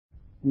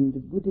And the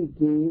Buddha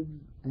gave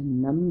a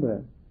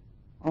number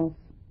of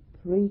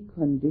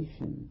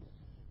preconditions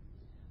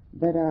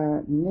that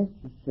are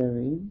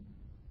necessary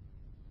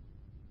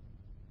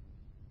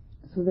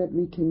so that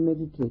we can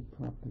meditate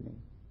properly.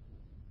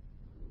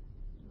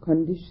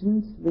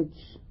 Conditions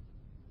which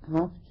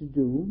have to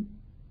do,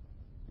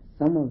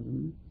 some of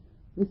them,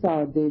 with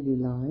our daily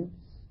lives,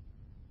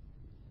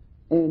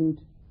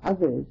 and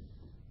others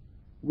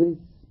with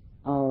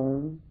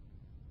our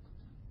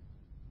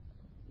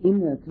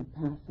inner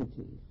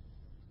capacities.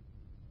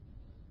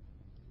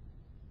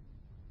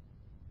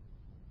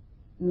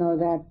 Now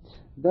that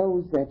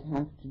those that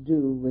have to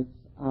do with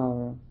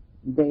our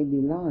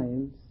daily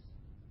lives,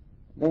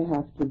 they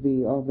have to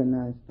be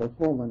organized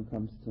before one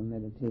comes to a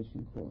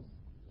meditation course.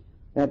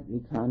 That we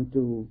can't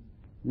do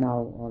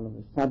now all of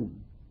a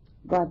sudden.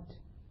 But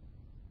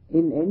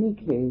in any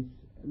case,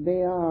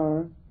 they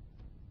are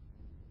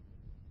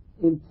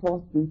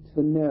important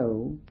to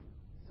know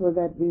so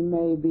that we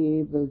may be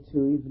able to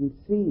even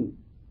see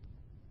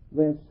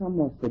where some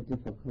of the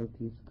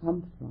difficulties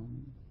come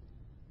from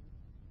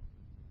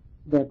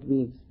that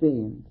we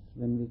experience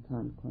when we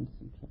can't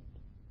concentrate.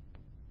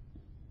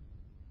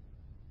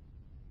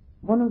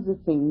 One of the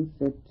things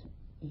that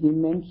he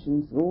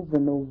mentions over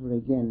and over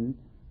again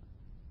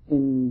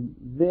in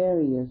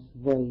various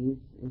ways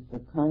is the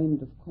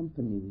kind of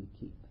company we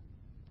keep.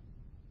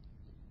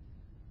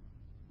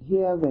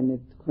 Here, when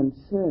it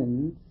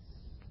concerns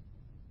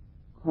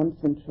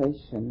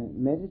concentration and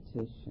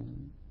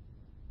meditation,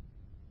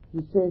 he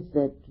says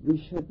that we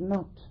should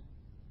not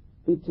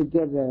be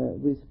together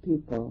with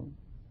people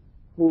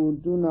who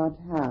do not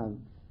have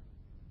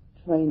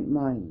trained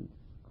minds,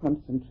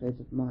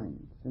 concentrated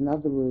minds. In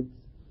other words,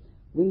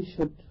 we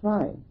should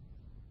try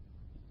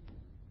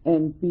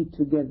and be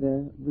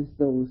together with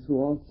those who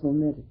also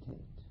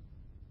meditate.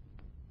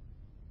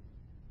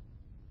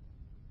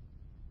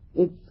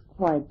 It's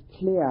quite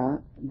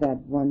clear that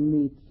one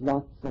meets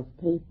lots of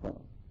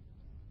people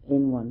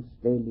in one's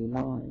daily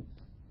lives,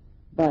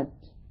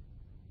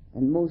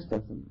 and most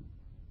of them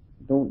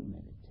don't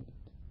meditate.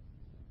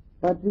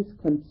 But this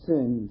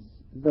concerns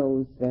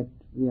those that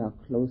we are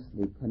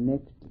closely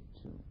connected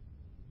to.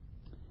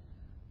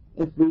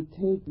 If we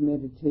take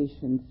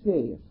meditation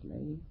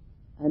seriously,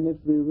 and if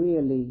we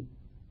really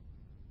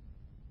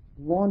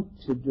want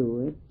to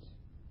do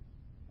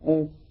it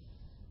as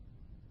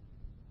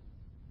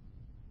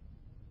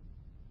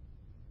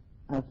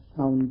a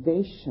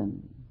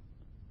foundation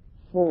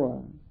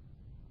for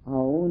our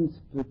own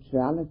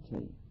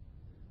spirituality,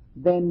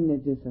 then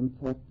it is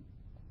important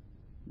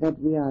that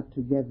we are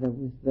together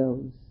with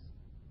those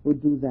who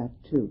do that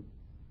too.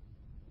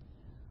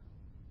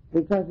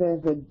 Because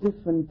there's a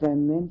different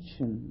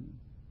dimension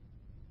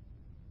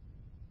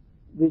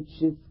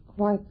which is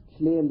quite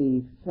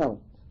clearly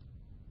felt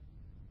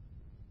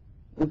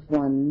if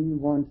one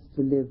wants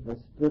to live a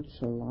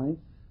spiritual life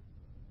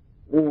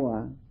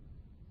or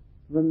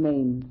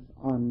remains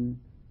on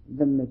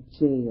the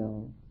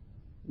material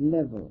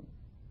level.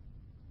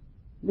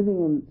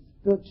 Living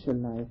a spiritual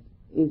life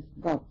is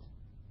not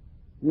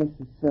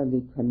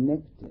necessarily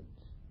connected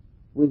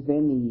with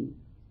any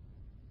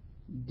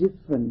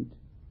different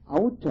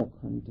outer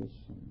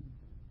condition,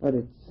 but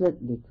it's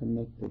certainly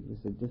connected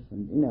with a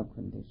different inner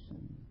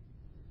condition.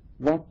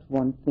 What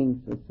one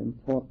thinks is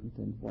important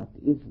and what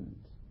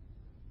isn't,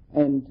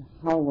 and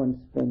how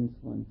one spends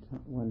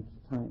one's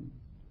time.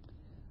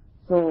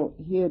 So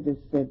here it is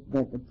said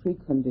that the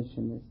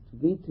precondition is to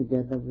be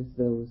together with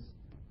those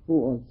who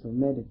also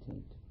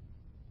meditate.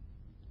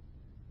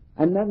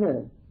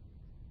 Another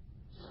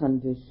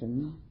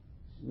condition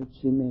which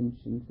he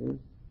mentions is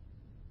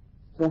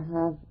to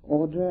have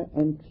order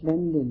and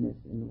cleanliness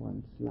in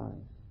one's life.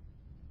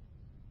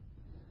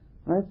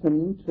 That's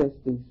an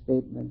interesting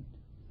statement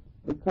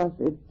because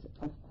it,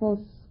 of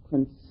course,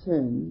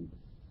 concerns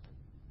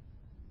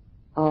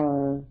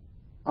our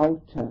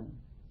outer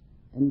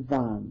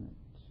environment,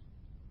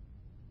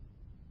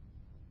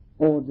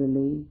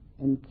 orderly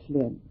and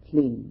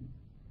clean,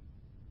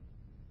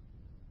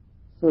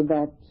 so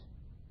that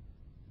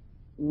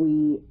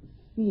we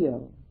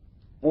feel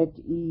at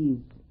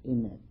ease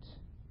in it.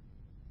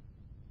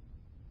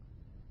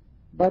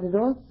 But it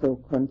also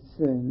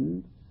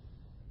concerns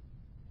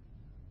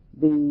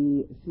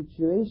the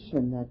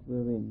situation that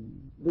we're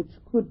in, which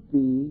could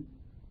be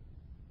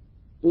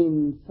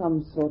in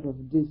some sort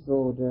of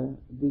disorder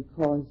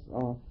because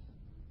of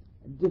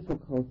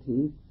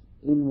difficulties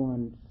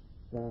in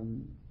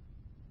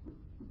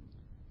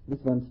with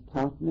one's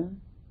partner,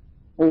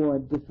 or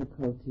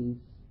difficulties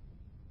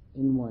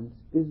in one's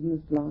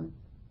business life,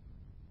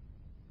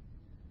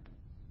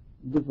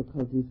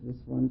 difficulties with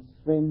one's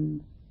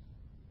friends,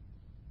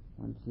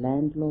 one's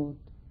landlord.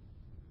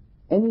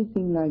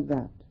 Anything like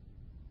that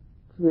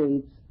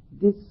creates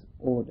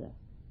disorder.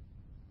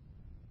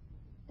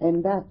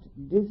 And that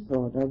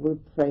disorder will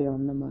prey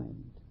on the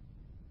mind.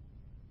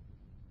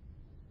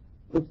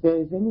 If there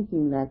is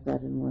anything like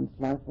that in one's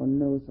life, one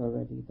knows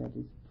already that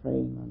is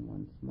preying on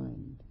one's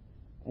mind.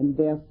 And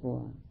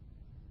therefore,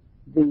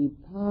 the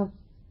path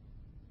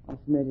of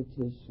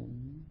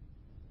meditation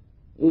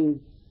is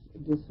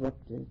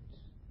disrupted,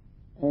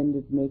 and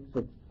it makes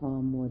it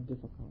far more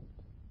difficult.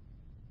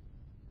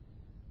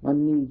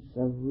 One needs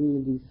a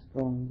really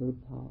strong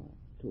willpower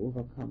to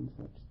overcome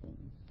such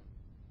things.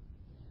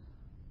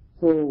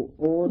 So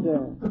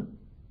order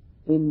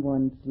in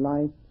one's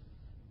life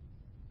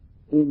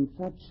in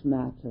such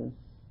matters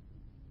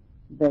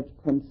that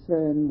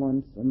concern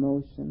one's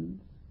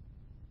emotions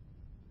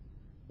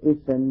is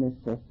a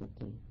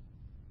necessity.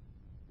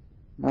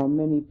 Now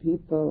many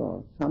people,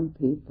 or some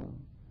people,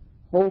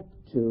 hope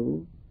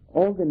to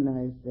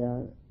organize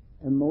their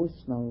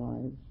emotional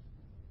lives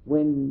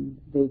when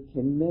they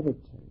can meditate.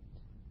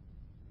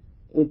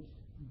 It's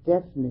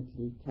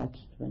definitely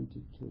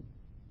catch-22.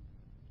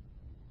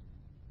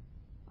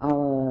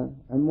 Our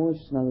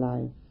emotional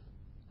life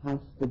has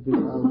to be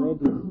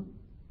already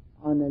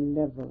on a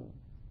level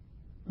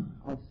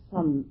of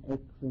some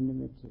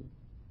equanimity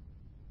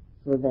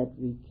so that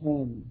we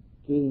can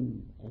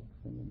gain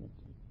equanimity.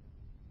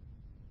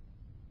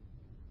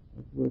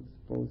 It works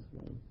both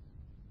ways.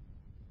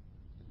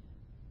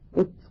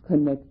 It's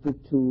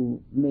connected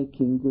to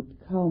making good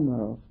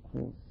karma, of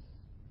course.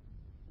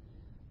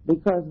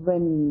 Because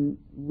when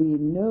we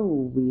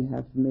know we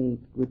have made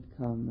good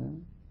karma,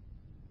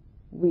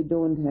 we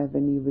don't have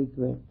any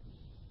regrets.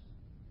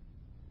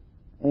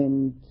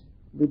 And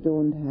we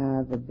don't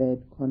have a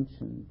bad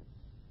conscience.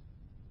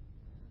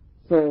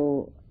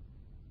 So,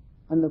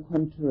 on the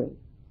contrary,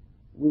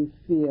 we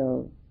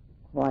feel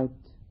quite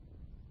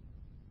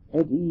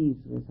at ease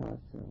with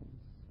ourselves.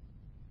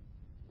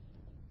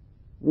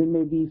 We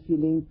may be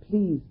feeling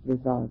pleased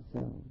with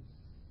ourselves,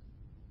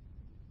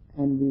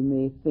 and we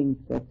may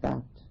think that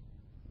that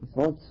is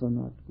also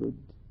not good,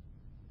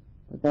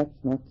 but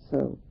that's not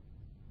so.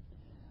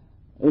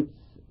 It's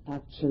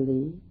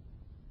actually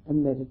a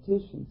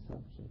meditation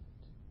subject,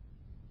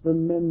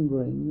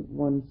 remembering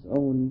one's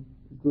own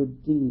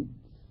good deeds.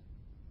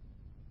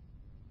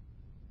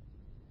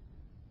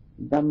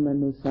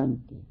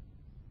 Dhammanusanti.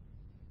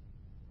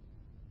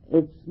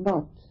 It's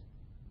not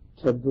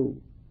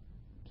taboo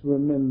to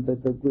remember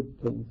the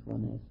good things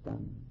one has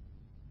done.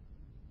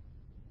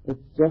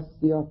 It's just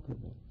the opposite.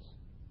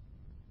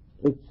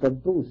 It's a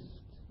boost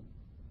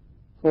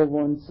for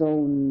one's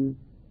own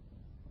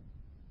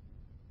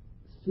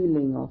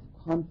feeling of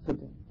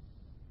confidence.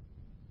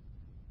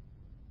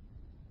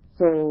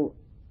 So,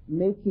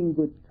 making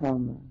good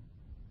karma,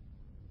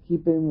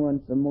 keeping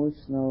one's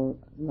emotional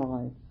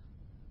life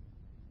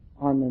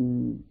on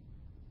an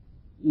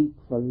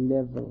equal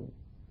level,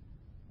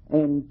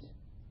 and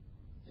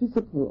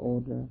physical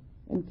order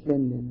and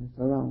cleanliness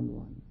around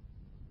one.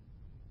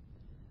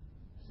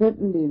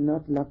 Certainly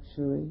not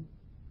luxury,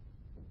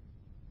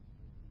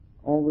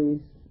 always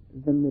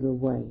the middle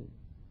way,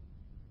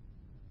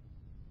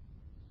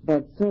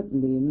 but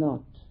certainly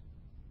not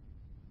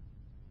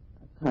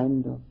a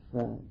kind of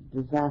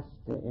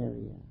disaster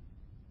area.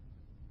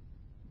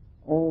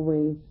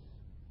 Always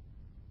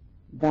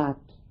that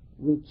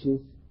which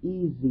is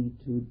easy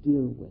to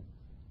deal with.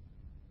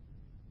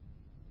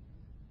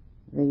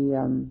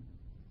 The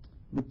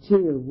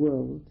material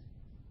world,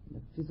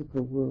 the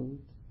physical world,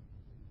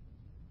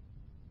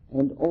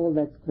 and all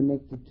that's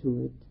connected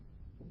to it,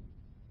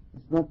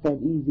 it's not that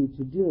easy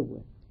to deal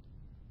with.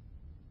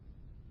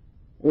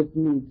 It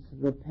needs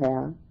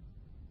repair,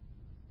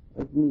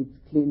 it needs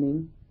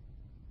cleaning,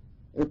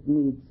 it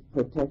needs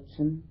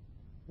protection,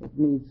 it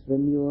needs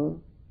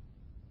renewal.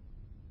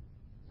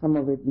 Some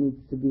of it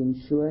needs to be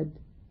insured.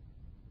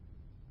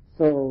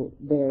 So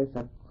there's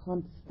a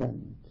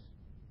constant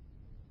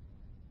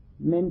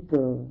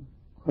mental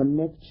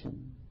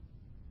connection.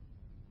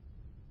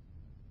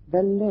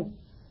 The less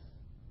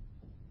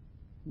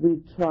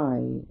we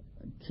try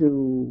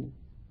to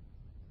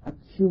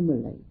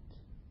accumulate,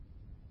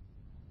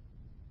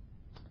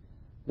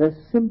 the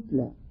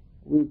simpler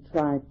we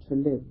try to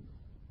live,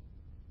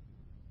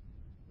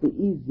 the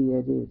easier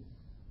it is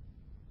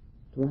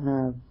to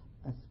have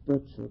a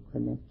spiritual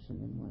connection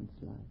in one's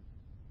life.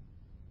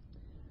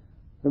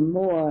 The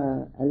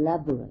more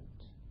elaborate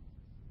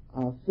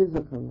our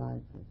physical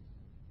life is,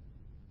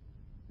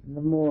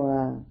 the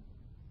more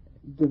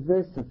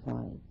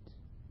diversified,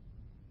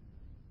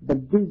 the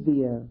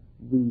busier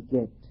we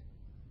get,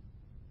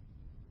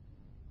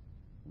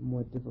 the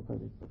more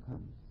difficult it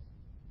becomes.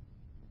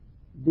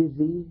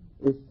 Busy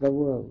is the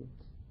world.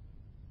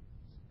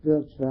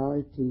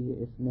 Spirituality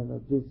is never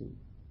busy.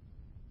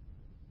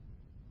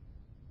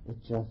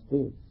 It just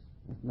is.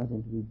 There's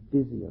nothing to be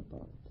busy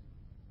about.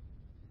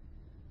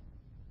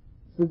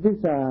 So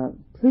these are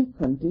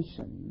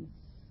preconditions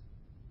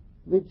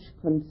which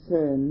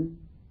concern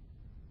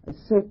a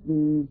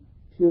certain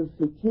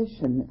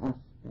purification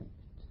aspect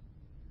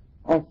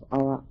of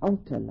our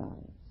outer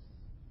lives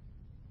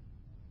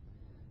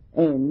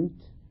and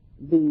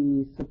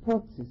the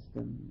support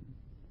system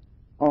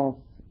of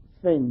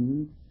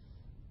friends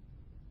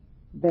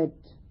that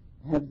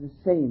have the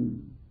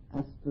same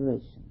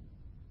aspiration.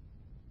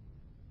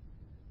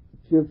 The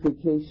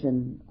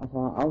purification of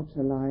our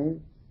outer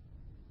lives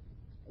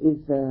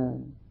is a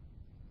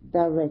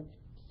direct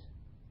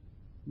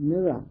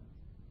mirror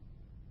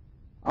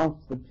of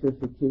the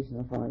purification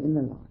of our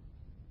inner life.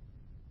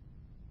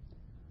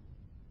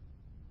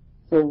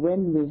 So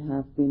when we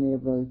have been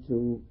able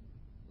to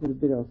put a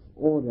bit of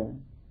order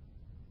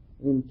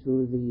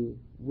into the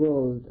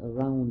world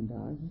around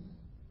us,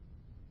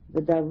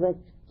 the direct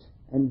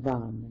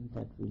environment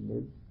that we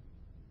live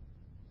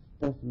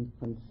doesn't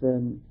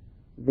concern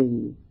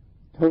the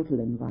total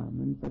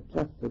environment, but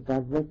just the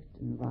direct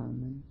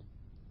environment,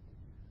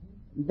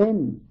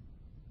 then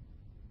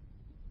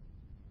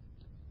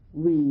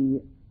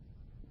we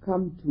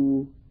come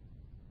to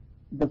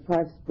the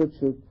 5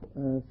 spiritual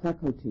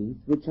faculties,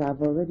 which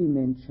I've already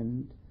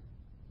mentioned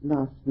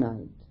last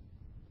night,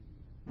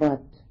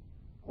 but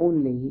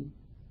only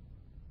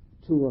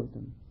 2 of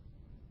them.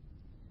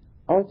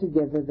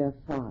 Altogether there are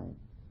 5.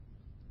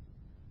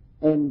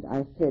 And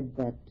I said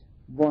that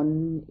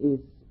one is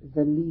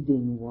the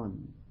leading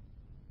one,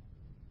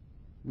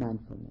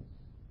 mindfulness.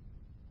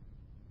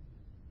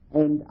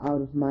 And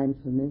out of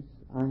mindfulness,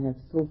 I have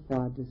so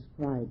far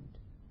described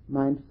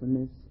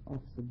mindfulness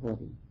of the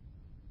body.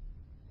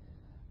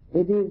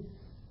 It is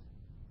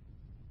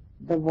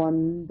the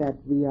one that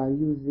we are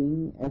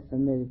using as a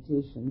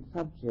meditation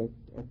subject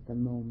at the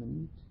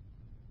moment,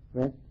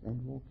 breath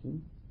and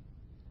walking.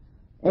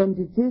 And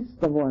it is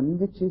the one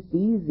which is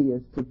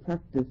easiest to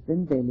practice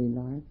in daily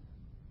life,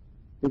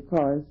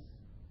 because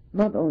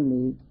not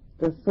only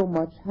does so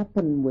much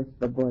happen with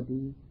the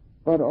body,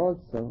 but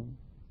also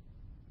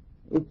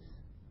it's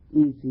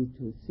easy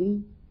to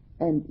see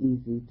and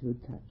easy to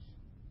touch.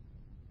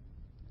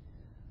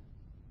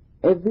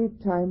 Every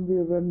time we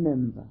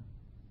remember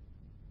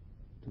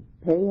to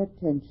pay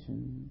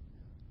attention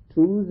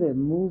to the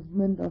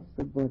movement of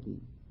the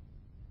body,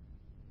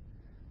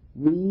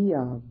 we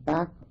are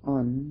back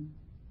on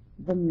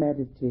the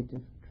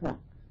meditative track.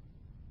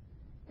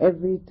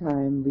 Every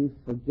time we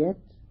forget,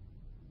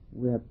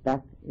 we're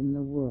back in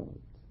the world.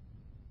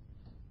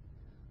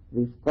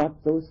 We've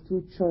got those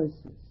 2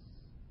 choices.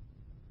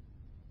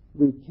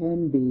 We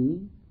can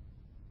be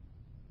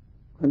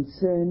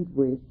concerned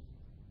with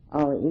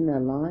our inner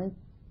life,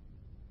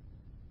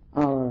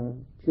 our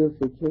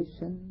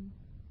purification,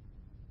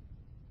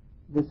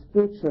 the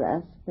spiritual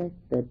aspect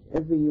that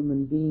every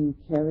human being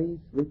carries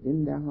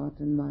within their heart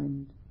and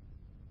mind,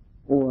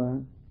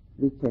 or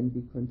we can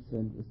be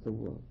concerned with the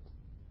world.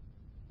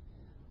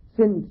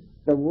 Since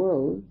the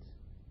world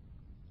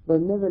will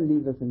never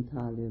leave us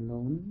entirely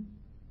alone,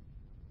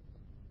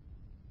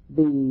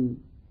 the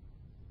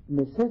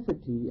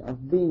necessity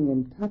of being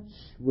in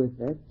touch with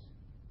it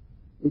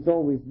is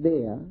always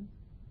there,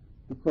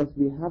 because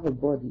we have a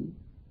body.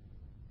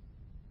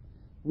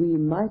 We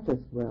might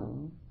as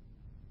well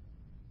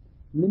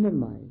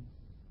minimize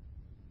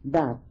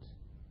that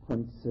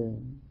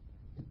concern,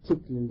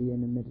 particularly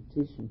in a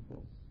meditation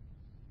course.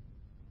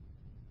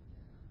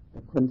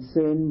 The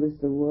concern with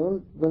the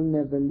world will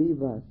never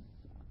leave us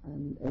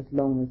as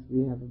long as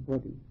we have a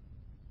body.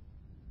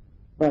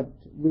 But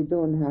we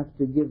don't have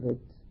to give it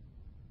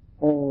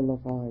all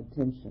of our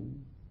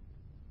attention,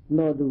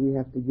 nor do we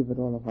have to give it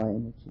all of our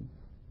energy.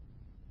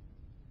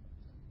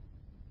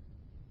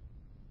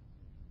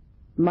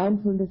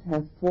 Mindfulness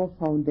has 4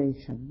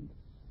 foundations.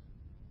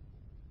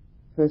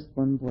 First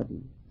one,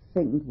 body.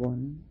 Second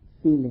one,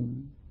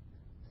 feeling.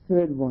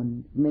 Third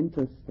one,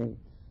 mental states.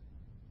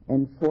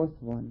 And fourth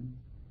one,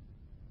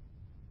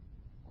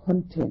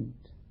 content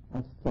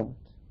of thought.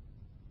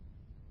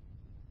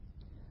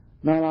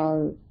 Now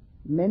I'll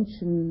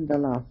mention the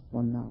last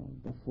one now,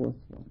 the fourth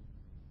one,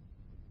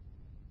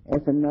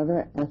 as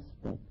another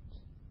aspect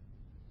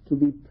to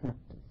be practiced.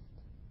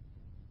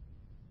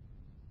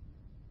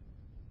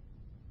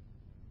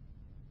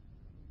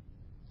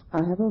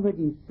 I have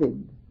already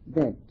said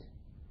that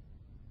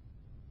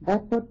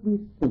what we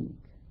think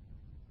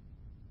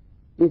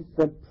is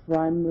the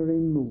primary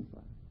mover.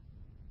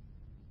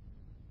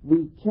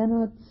 We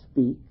cannot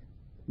speak,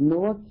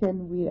 nor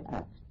can we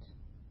act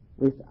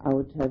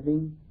without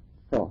having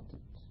thought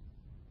it.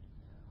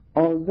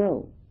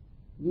 Although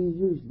we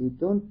usually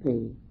don't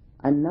pay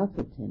enough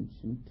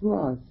attention to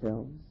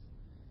ourselves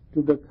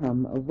to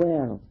become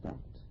aware of that.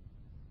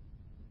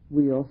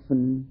 We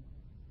often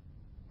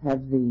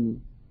have the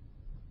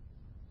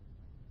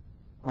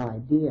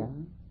idea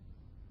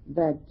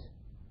that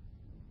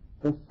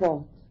the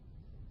thought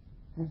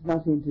has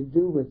nothing to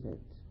do with it.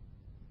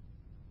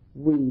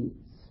 We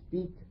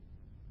speak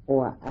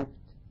or act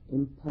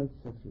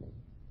impulsively.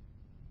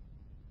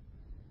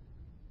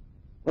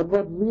 But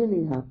what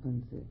really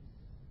happens is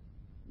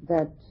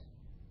that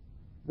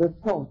the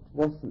thought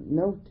wasn't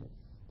noticed,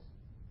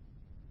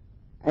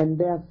 and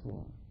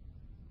therefore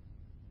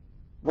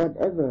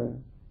whatever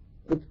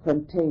it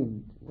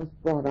contained was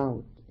brought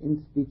out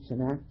in speech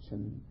and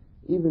action,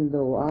 even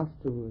though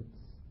afterwards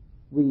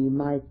we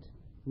might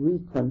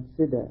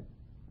reconsider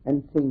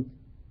and think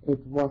it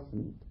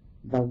wasn't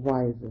the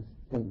wisest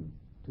thing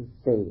to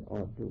say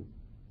or do.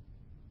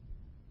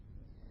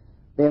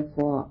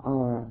 Therefore,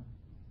 our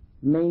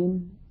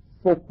main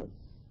focus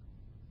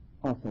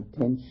of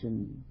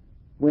attention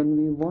when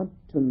we want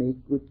to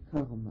make good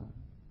karma,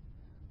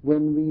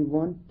 when we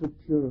want to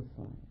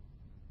purify,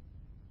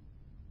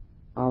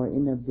 our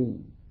inner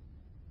being,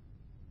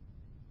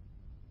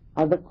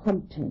 are the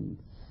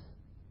contents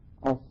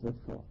of the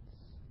thoughts.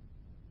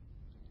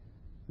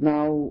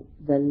 Now,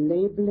 the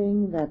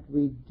labeling that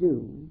we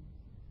do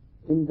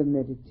in the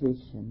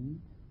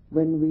meditation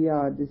when we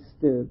are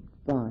disturbed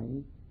by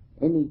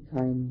any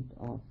kind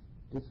of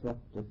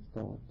disruptive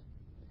thought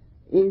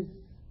is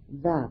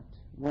that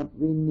what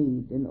we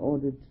need in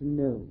order to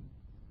know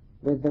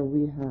whether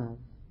we have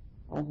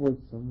a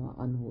wholesome or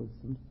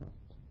unwholesome thought.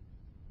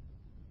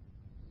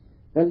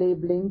 The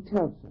labeling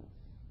tells us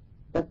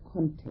the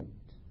content.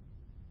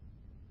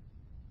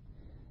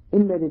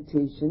 In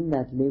meditation,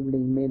 that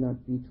labeling may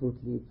not be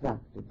totally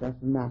exact. It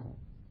doesn't matter.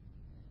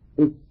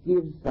 It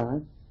gives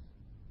us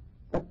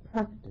the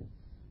practice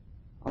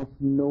of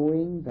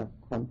knowing the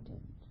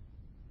content.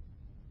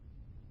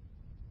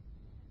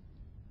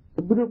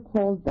 The Buddha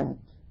called that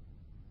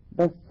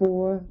the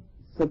four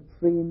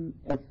supreme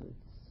efforts.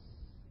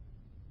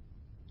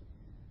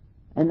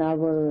 And I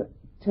will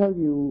tell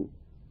you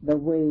the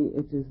way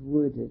it is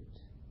worded.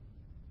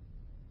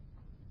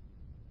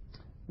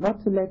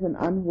 Not to let an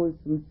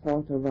unwholesome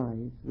thought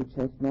arise which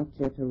has not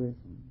yet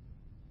arisen.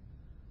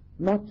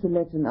 Not to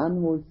let an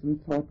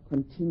unwholesome thought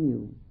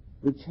continue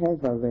which has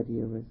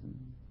already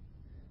arisen.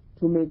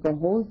 To make a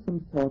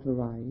wholesome thought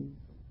arise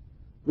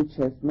which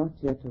has not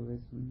yet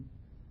arisen.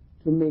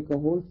 To make a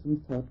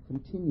wholesome thought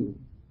continue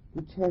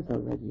which has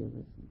already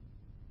arisen.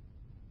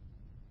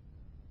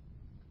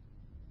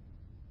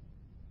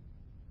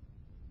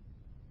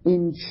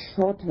 In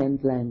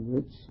shorthand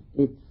language,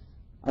 it's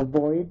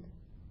avoid,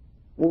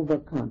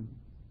 overcome,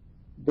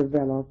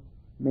 develop,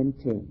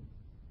 maintain.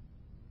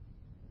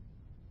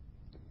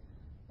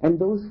 And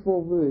those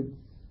four words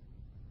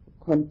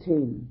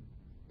contain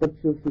the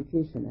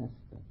purification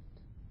aspect.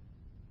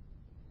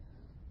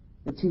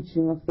 The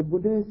teaching of the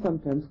Buddha is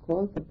sometimes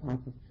called the path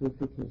of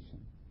purification.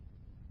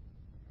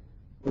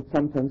 It's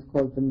sometimes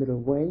called the middle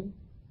way.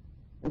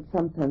 It's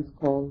sometimes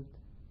called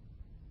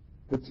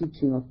the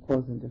teaching of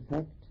cause and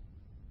effect.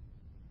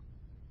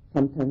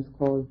 Sometimes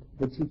called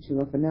the teaching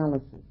of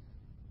analysis.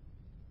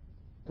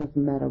 Doesn't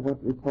matter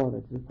what we call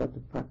it, we've got to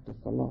practice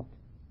a lot.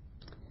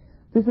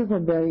 This is a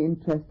very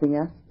interesting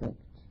aspect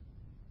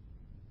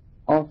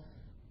of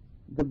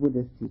the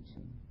Buddha's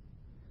teaching.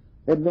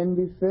 That when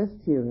we first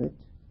hear it,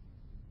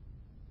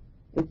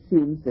 it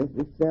seems as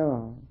if there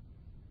are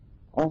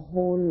a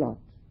whole lot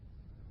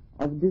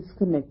of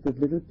disconnected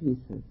little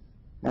pieces,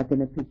 like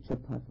in a picture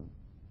puzzle.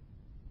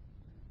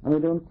 And we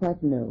don't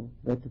quite know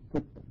where to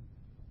put them.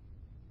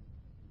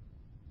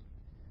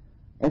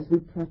 As we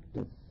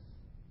practice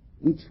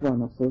each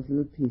one of those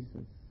little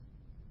pieces,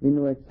 we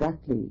know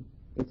exactly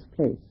its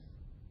place.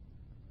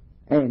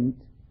 And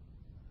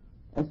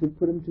as we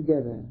put them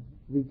together,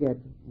 we get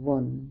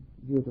one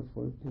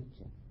beautiful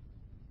picture.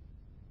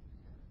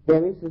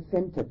 There is a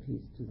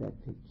centerpiece to that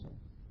picture.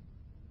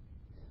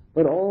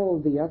 But all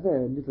the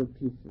other little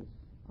pieces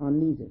are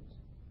needed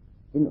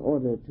in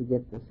order to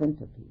get the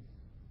centerpiece.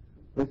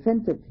 The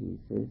centerpiece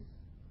is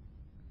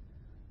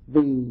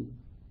the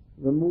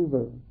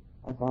removal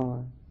of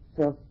our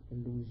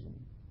self-illusion.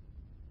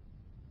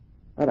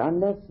 But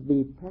unless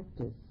we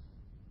practice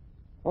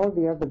all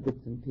the other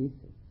bits and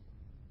pieces,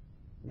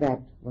 that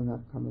will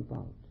not come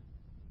about.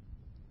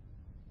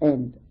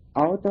 And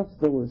out of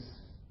those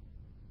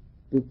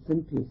bits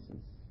and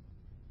pieces,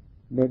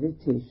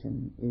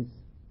 meditation is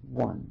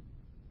one.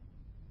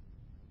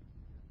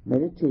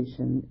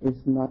 Meditation is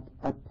not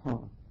a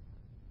path.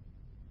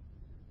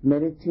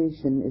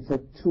 Meditation is a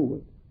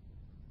tool,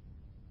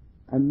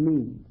 a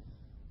means,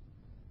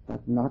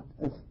 but not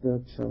a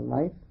spiritual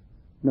life,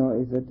 nor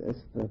is it a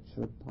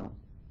spiritual path.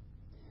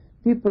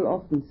 People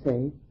often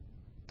say,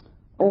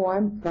 oh,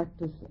 I'm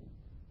practicing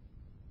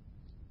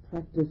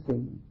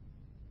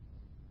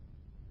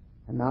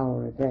an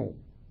hour a day,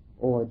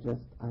 or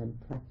just I'm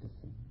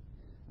practicing.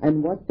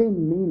 And what they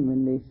mean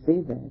when they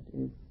say that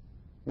is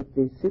that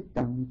they sit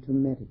down to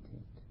meditate.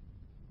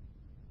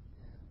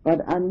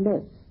 But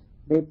unless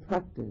they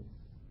practice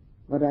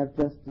what I've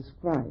just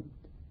described,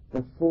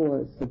 the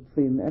four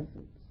supreme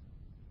efforts,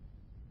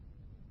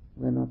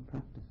 we're not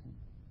practicing.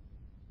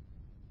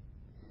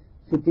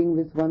 Sitting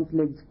with one's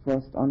legs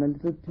crossed on a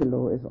little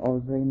pillow is all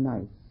very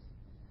nice.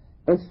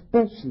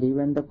 Especially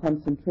when the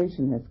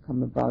concentration has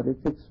come about,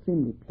 it's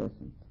extremely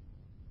pleasant.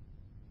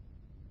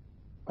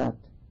 But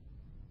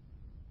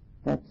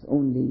that's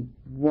only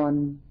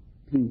one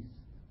piece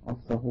of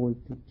the whole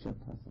picture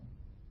puzzle.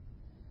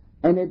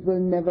 And it will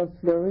never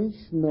flourish,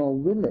 nor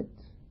will it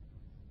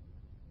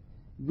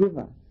give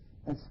us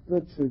a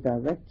spiritual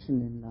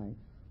direction in life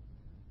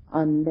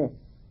unless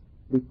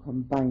we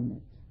combine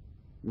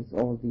it with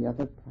all the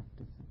other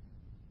practices.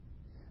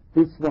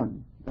 This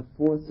one, the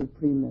four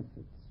supreme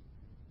efforts,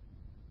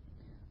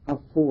 are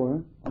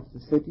four of the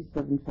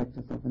 37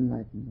 factors of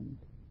enlightenment.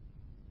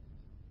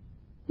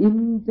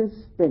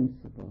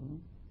 Indispensable,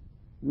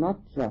 not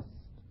just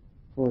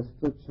for a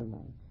spiritual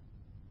life,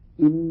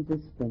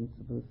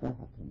 indispensable for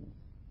happiness.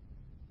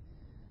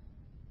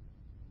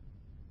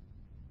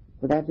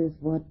 But that is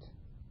what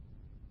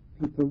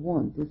people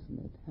want, isn't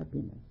it?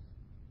 Happiness.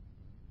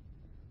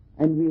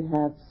 And we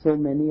have so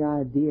many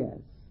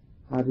ideas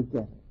how to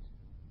get it.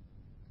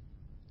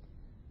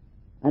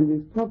 And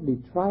we've probably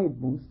tried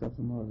most of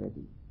them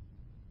already.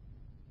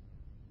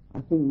 I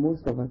think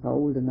most of us are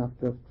old enough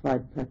to have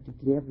tried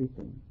practically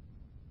everything.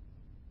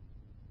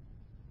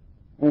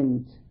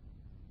 And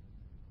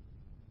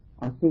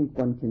I think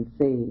one can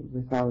say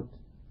without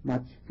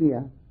much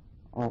fear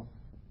of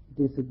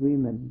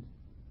disagreement,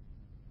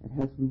 it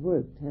hasn't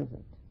worked, has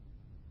it?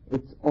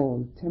 It's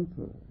all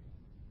temporary.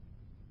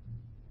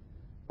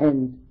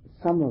 And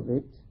some of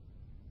it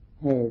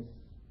has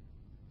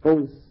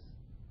both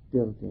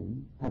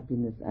built-in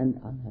happiness and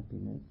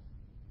unhappiness,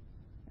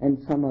 and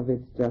some of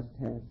it just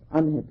has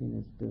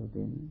unhappiness built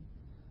in.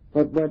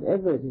 But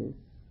whatever it is,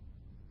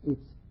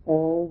 it's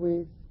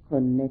always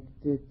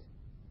connected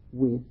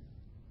with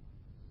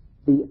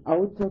the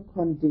outer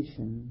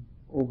condition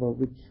over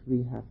which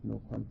we have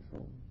no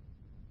control,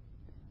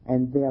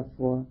 and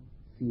therefore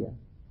fear.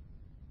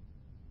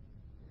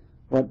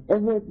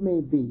 Whatever it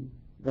may be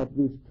that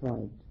we've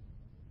tried,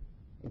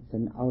 it's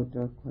an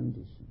outer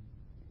condition.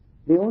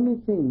 The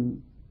only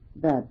thing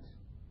that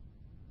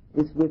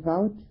is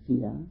without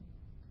fear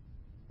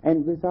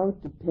and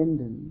without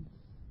dependence,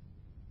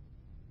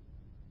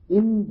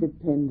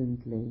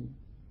 independently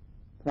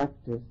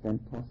practiced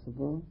and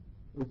possible,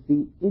 is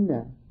the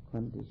inner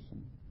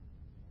condition.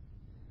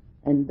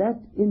 And that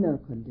inner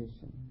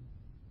condition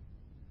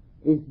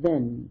is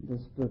then the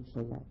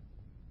spiritual life.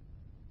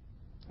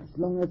 As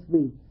long as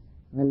we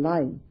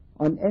rely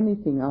on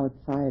anything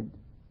outside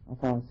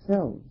of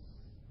ourselves,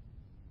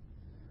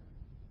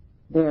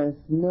 there's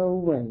no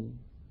way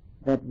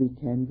that we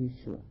can be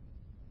sure.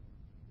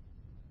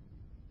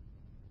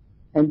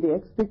 And the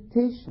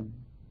expectation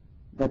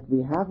that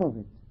we have of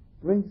it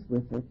brings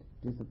with it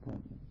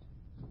disappointment.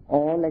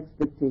 All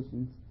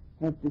expectations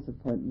have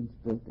disappointments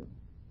built in.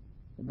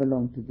 They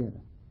belong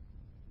together.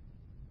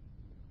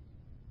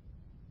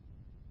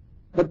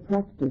 The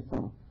practice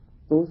of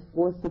those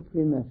four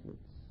supreme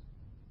efforts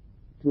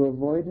to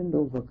avoid and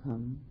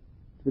overcome,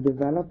 to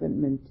develop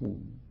and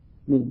maintain,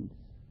 means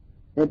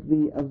that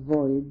we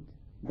avoid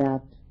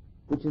that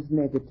which is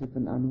negative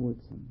and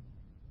unwholesome.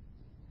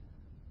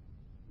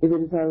 If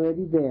it is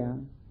already there,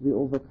 we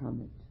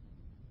overcome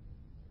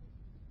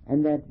it,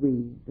 and that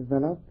we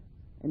develop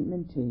and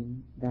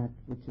maintain that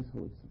which is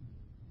wholesome.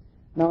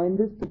 Now, in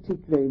this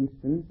particular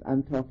instance,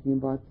 I'm talking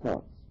about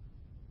thoughts.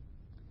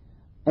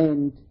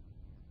 And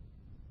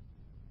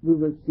we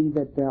will see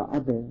that there are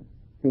other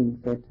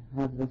things that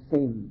have the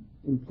same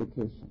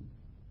implication,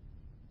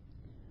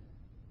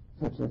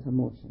 such as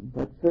emotion.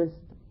 But first,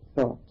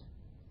 thought.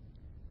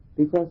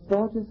 Because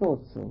thought is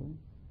also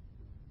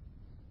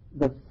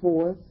the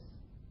fourth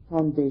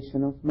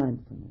foundation of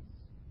mindfulness.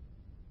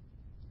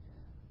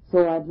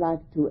 So I'd like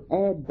to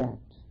add that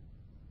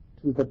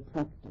to the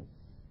practice,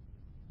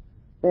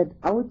 that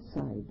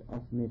outside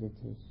of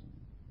meditation,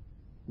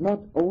 not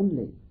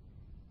only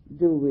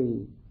do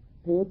we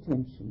pay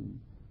attention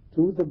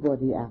to the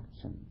body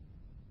action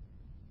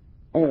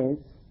as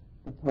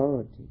a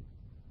priority,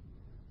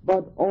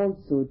 but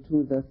also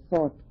to the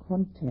thought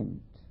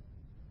content,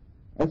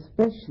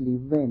 especially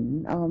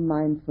when our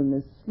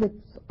mindfulness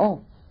slips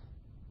off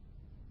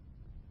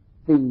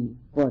the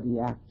body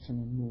action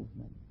and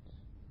movement,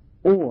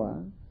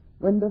 or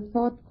when the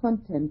thought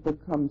content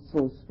becomes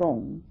so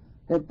strong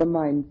that the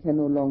mind can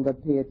no longer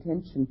pay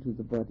attention to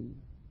the body,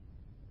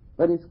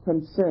 but is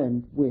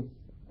concerned with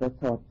the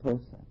thought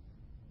process.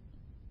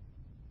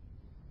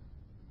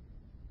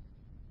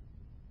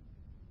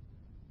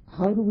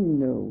 How do we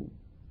know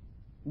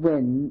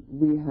when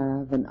we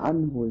have an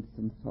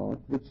unwholesome thought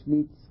which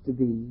needs to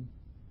be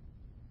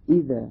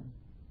either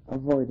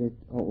avoided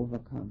or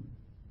overcome?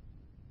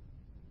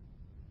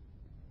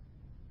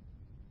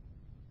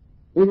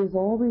 It is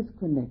always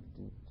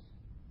connected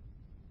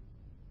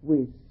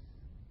with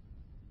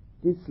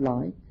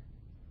dislike,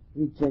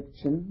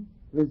 rejection,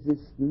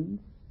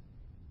 resistance,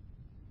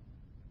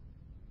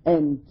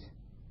 and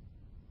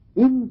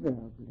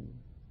invariably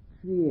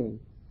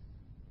creates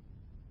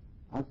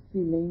a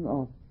feeling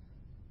of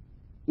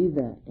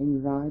either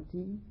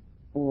anxiety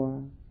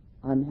or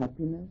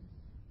unhappiness,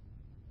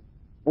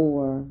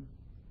 or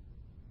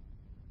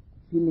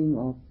feeling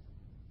of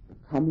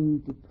becoming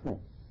depressed.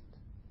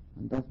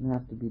 One doesn't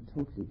have to be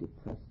totally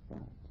depressed by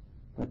it,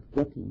 but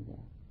getting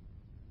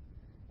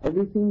there.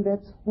 Everything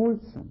that's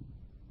wholesome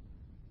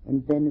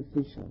and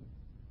beneficial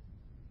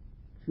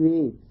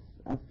creates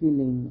a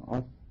feeling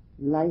of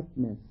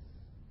lightness,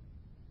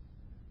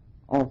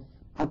 of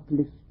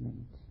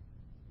upliftment,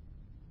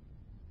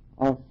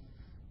 of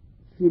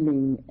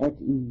feeling at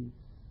ease,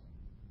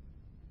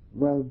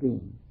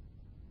 well-being.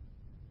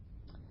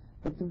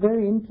 It's a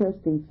very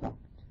interesting fact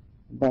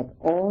that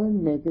all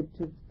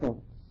negative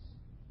thoughts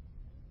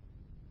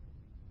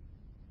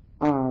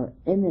are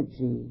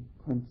energy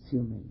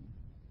consuming.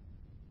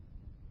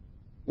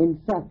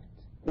 In fact,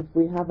 if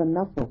we have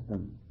enough of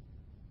them,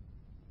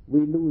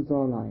 we lose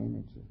all our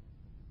energy.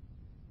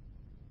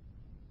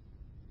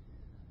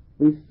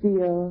 We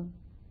feel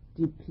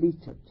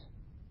depleted.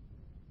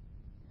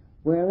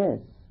 Whereas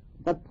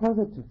the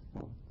positive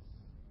thoughts,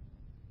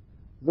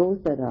 those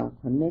that are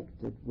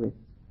connected with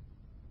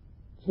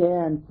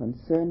care and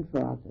concern for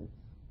others,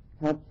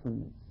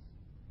 helpfulness,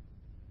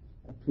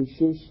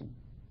 appreciation,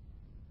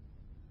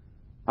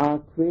 are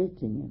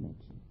creating energy.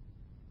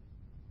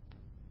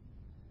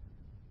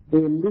 They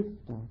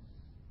lift us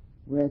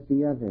whereas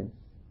the others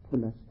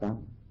pull us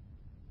down.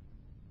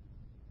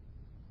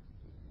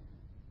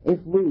 If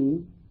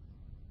we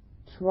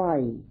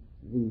try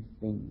these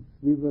things,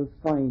 we will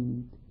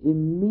find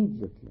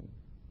immediately,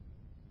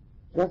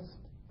 just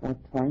by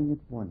trying it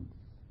once,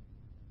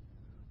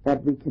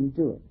 that we can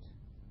do it.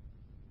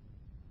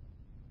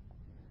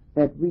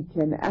 That we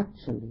can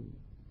actually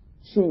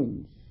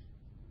change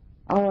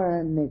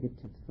our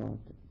negative thought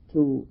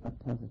to a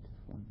positive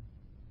one.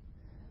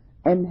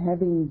 And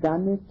having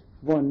done it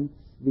once,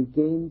 we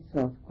gain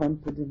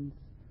self-confidence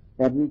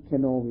that we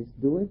can always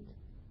do it.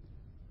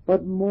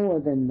 But more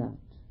than that,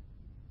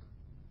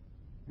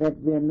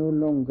 that we are no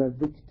longer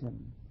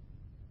victim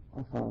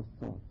of our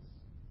thoughts.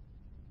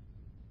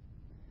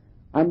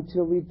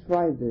 Until we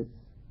try this,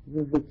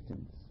 we're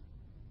victims.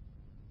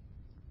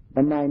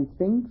 The mind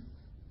thinks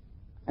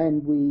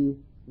and we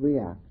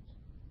react.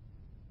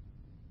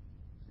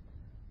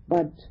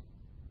 But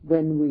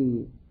when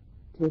we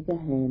take a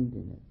hand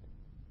in it,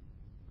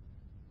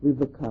 we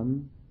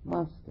become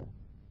master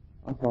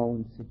of our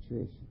own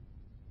situation.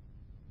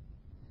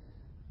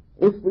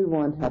 If we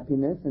want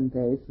happiness, and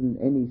there isn't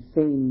any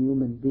sane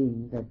human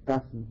being that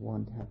doesn't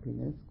want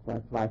happiness,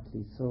 quite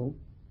rightly so,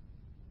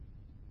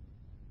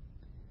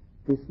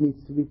 this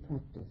needs to be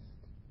practiced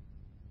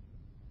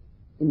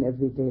in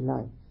everyday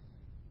life.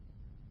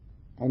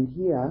 And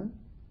here,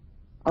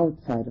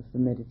 outside of the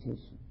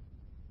meditation.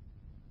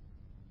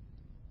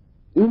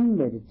 In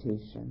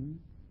meditation,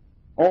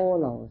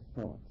 all our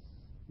thoughts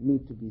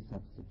need to be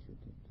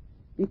substituted,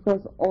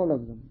 because all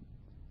of them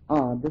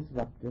are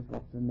disruptive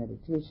of the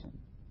meditation,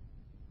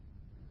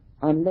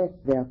 unless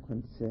they are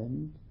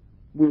concerned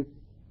with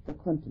the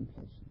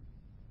contemplation.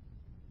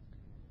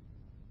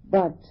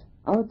 But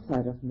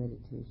outside of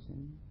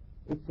meditation,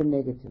 it's the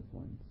negative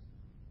ones.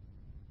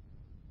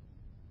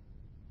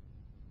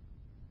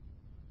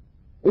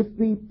 If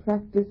we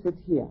practice it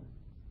here,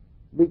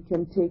 we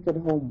can take it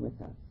home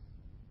with us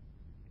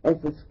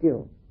as a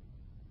skill,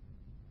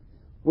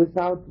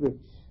 without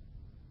which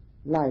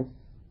life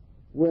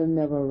will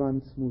never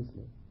run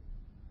smoothly.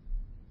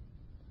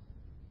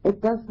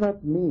 It does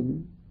not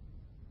mean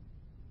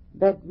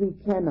that we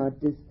cannot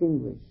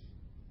distinguish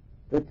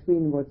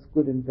between what's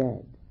good and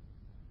bad.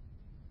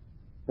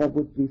 That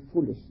would be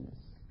foolishness.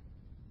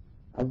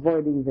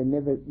 Avoiding the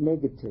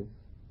negative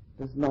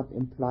does not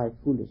imply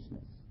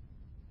foolishness.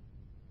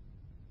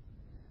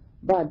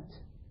 But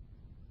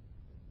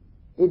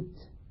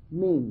it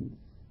means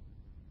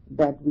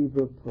that we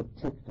will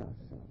protect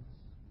ourselves.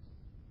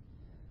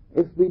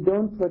 If we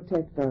don't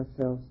protect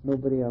ourselves,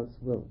 nobody else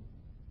will.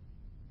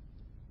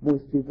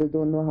 Most people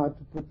don't know how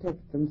to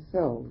protect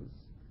themselves,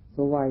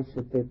 so why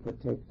should they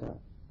protect us?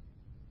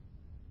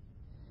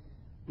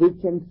 We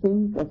can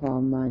think of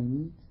our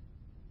mind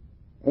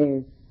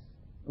as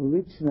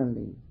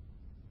originally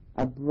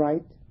a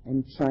bright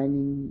and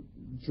shining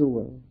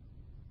jewel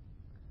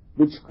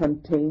which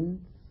contains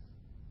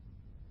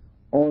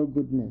all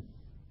goodness,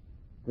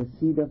 the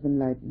seed of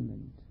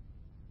enlightenment,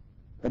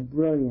 the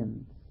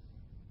brilliance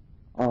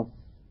of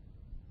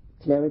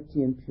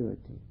clarity and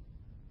purity.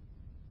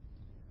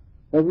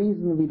 The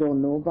reason we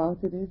don't know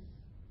about it is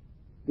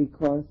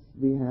because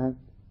we have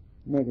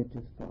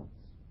negative thoughts.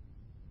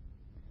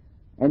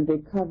 And they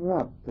cover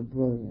up the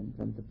brilliance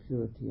and the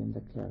purity and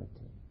the clarity.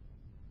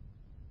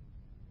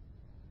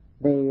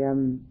 They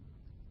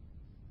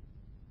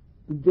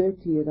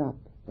dirty it up,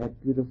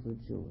 that beautiful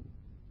jewel.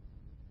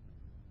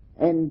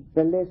 And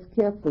the less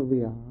careful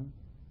we are,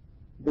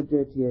 the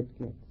dirtier it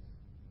gets.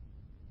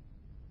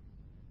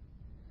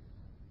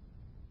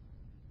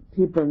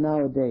 People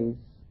nowadays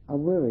are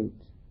worried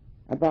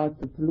about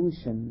the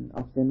pollution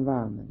of the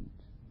environment.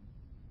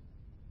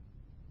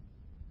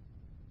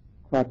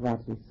 Quite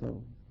rightly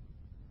so.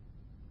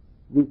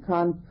 We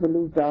can't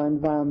pollute our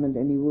environment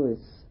any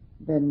worse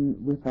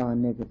than with our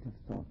negative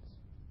thoughts.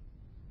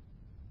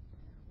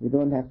 We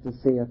don't have to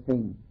say a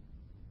thing.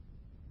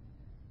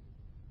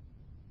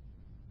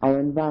 Our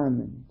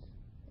environment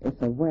is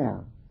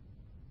aware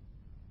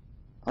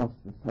of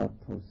the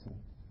thought process.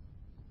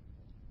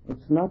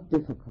 It's not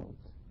difficult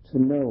to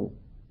know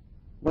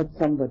what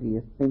somebody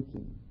is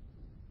thinking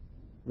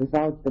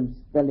without them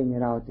spelling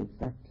it out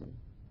exactly,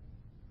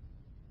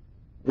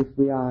 if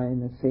we are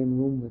in the same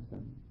room with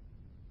them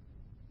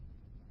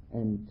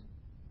and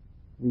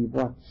we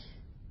watch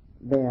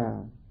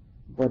their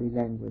body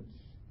language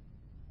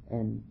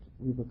and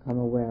we become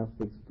aware of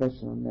the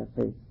expression on their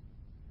face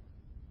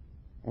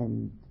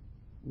and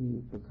we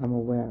become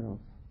aware of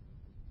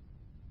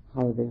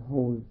how the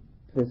whole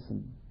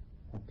person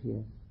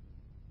appears.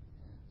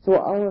 So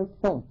our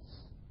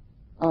thoughts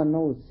are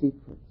no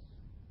secrets.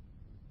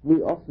 We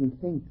often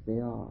think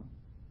they are.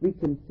 We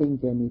can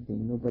think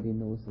anything, nobody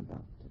knows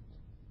about it.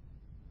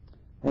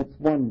 That's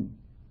one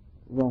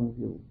wrong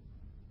view.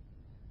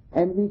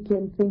 And we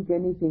can think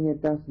anything,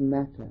 it doesn't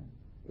matter.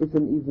 It's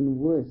an even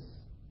worse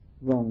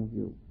wrong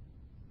view.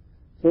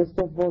 First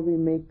of all, we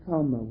make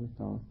karma with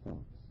our thoughts.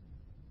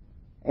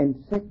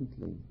 And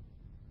secondly,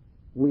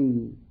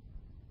 we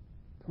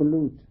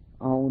pollute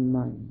our own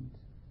mind.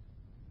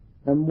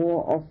 The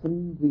more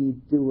often we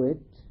do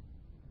it,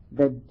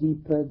 the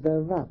deeper the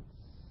ruts,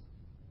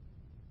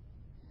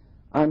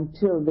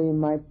 until they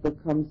might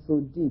become so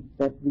deep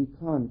that we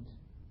can't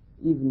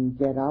even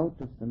get out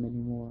of them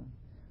anymore,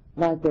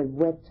 like a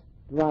wet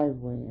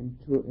driveway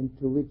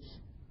into which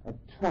a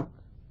truck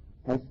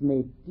has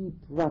made deep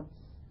ruts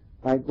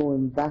by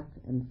going back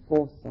and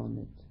forth on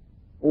it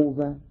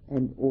over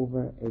and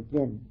over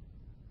again.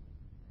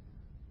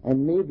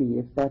 And maybe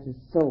if that is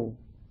so,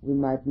 we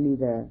might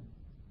need a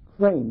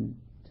crane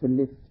to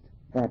lift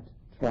that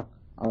truck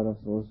out of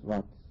those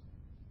ruts.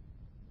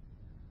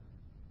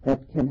 That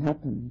can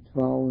happen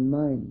to our own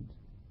mind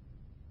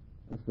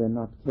if we're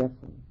not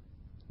careful.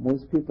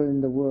 Most people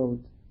in the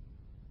world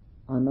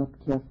are not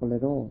careful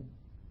at all.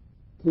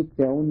 Take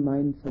their own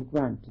mind for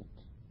granted.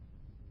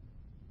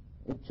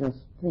 It just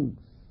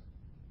thinks.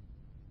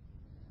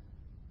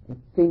 It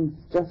thinks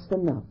just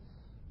enough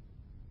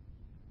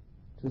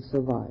to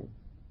survive.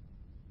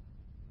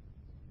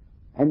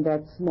 And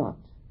that's not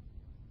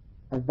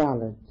a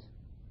valid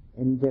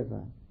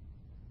endeavor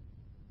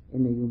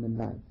in a human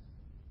life,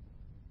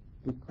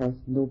 because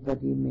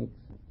nobody makes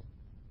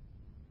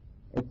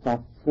it. It's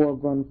a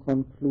foregone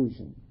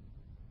conclusion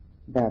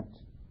that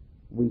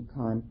we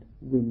can't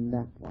win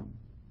that one.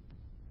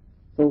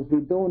 So if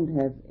we don't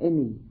have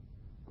any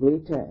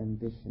greater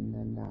ambition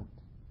than that,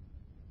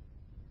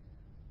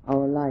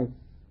 our life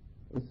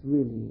is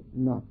really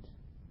not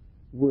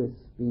worth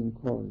being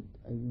called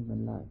a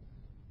human life.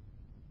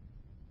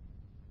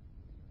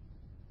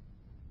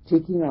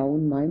 Taking our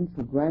own mind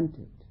for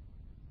granted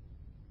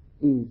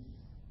is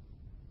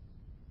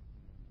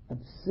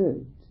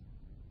absurd,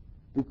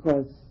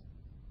 because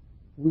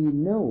we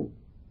know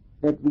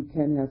that we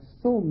can have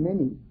so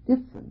many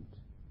different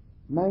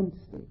mind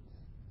states,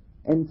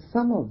 and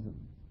some of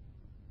them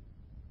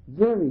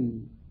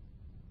very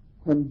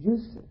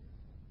conducive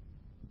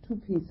to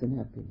peace and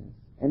happiness,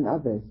 and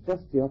others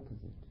just the opposite.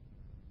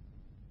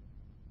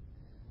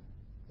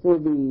 So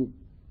the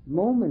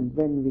moment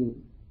when we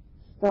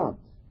start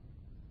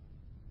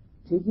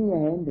taking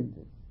a hand in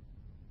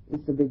this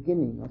is the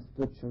beginning of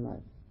spiritual life.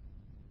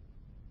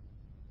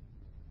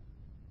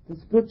 The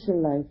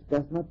spiritual life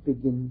does not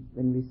begin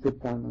when we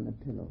sit down on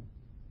a pillow.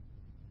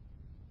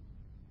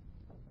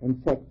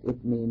 In fact,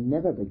 it may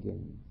never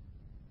begin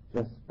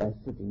just by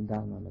sitting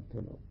down on a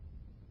pillow.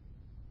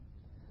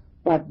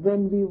 But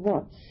when we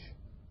watch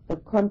the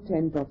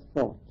content of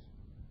thought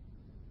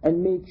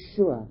and make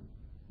sure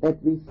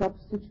that we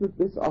substitute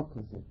this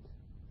opposite,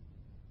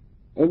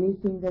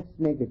 anything that's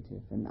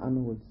negative and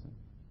unwholesome,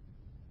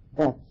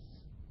 that's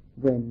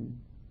when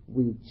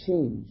we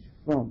change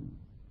from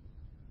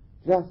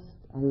just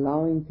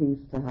allowing things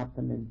to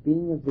happen and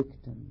being a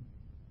victim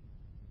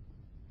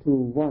to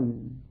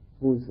one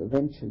who's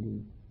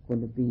eventually going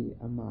to be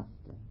a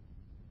master.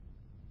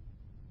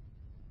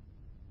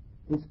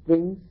 This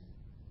brings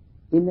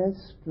inner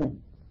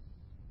strength,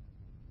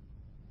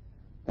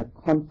 the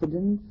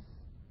confidence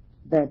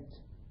that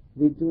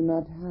we do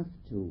not have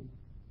to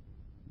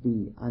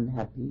be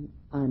unhappy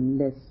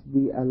unless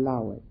we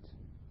allow it.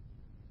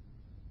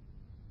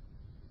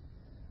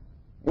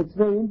 It's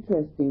very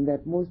interesting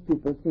that most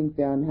people think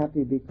they're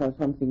unhappy because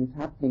something is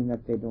happening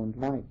that they don't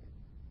like.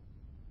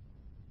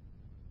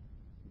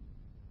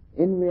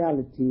 In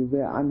reality,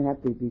 we're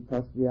unhappy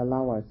because we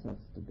allow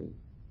ourselves to be.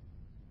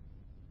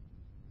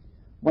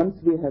 Once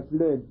we have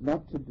learned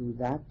not to do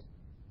that,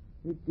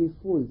 we'd be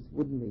fools,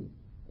 wouldn't we,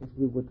 if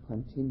we would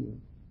continue.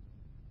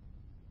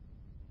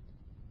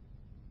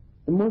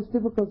 The most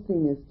difficult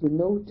thing is to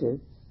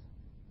notice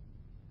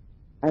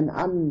an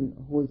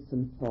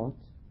unwholesome thought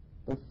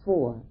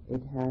before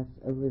it has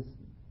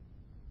arisen.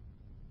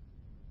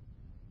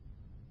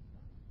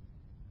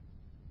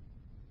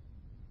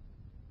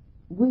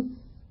 With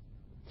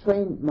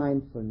trained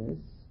mindfulness,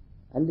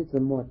 a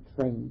little more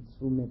trained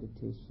through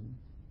meditation,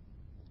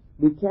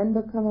 we can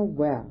become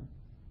aware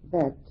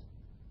that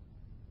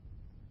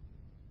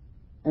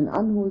an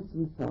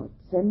unwholesome thought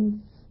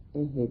sends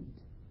ahead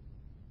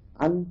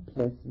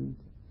unpleasant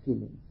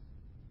feelings.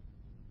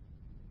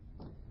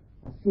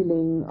 A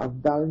feeling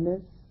of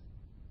dullness,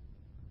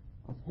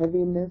 of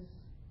heaviness,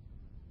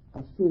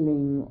 a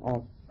feeling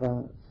of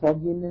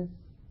fogginess,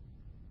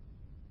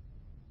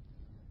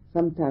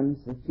 sometimes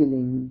a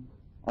feeling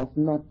of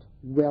not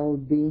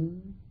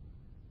well-being.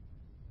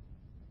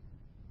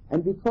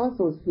 And because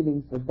those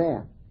feelings are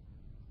there,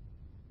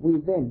 we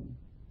then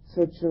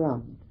search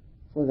around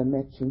for the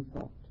matching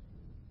thought,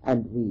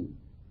 and we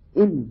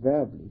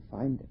invariably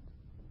find it,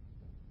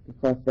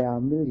 because there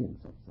are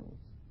millions of those.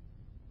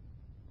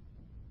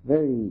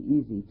 Very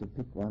easy to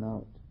pick one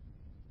out.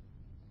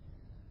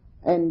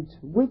 And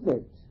with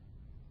it,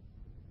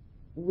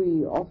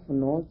 we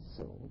often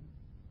also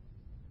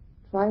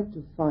try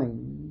to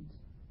find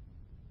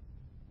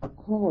a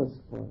cause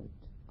for it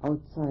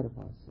outside of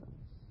ourselves.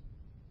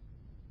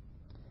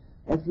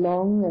 As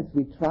long as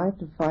we try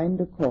to find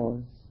a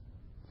cause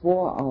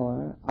for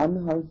our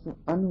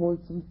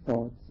unwholesome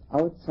thoughts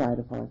outside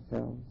of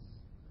ourselves,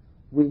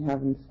 we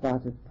haven't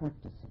started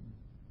practicing.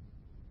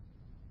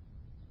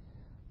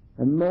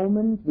 The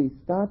moment we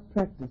start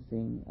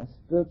practicing a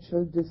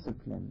spiritual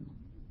discipline,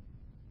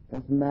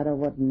 doesn't matter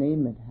what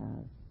name it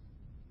has,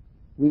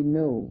 we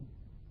know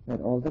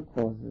that all the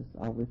causes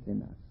are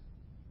within us.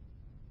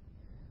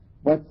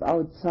 What's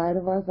outside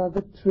of us are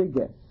the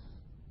triggers,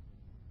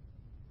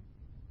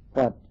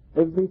 but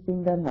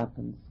everything that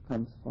happens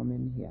comes from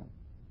in here.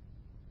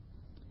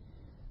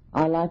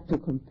 I like to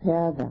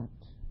compare that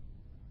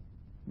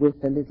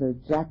with a little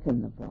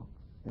jack-in-the-box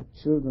that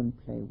children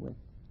play with.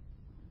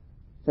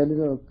 It's a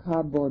little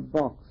cardboard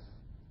box.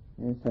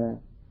 There's a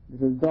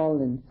little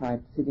doll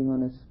inside sitting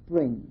on a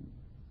spring,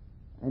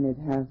 and it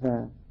has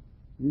a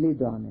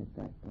lid on it,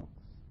 that box.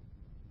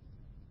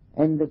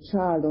 And the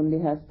child only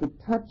has to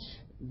touch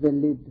the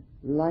lid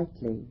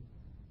lightly,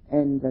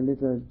 and the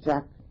little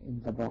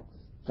jack-in-the-box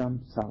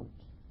jumps out,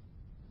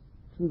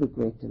 to the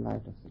great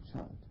delight of the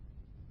child.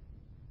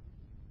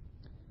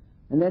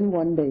 And then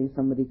one day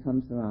somebody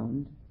comes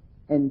around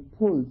and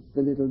pulls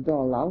the little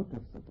doll out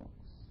of the box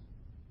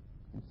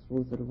and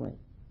throws it away.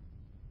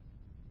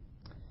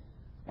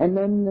 And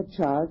then the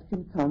child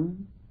can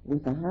come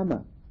with a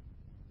hammer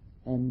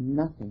and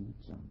nothing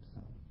jumps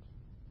out.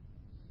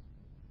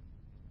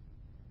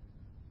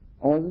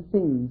 All the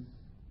things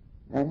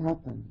that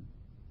happen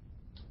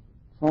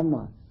from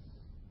us,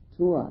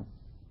 to us,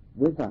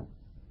 with us,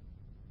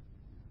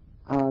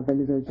 are the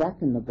little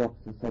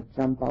jack-in-the-boxes that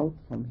jump out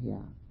from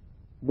here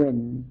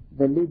when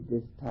the lid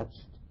is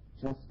touched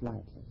just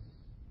lightly.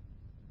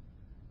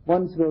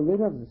 Once we're rid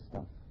of the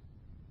stuff,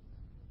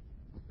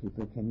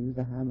 people can use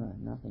a hammer,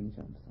 nothing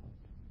jumps out.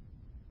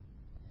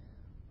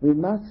 We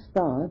must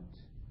start,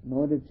 in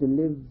order to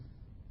live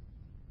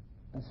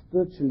a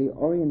spiritually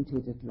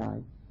orientated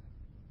life,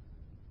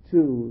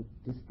 to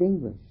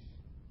distinguish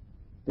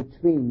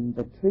between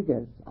the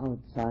triggers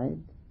outside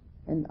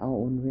and our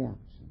own reactions.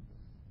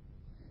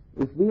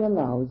 If we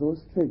allow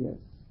those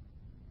triggers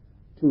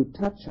to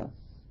touch us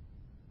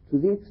to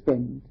the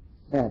extent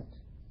that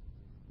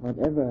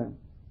whatever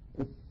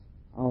is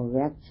our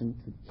reaction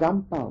to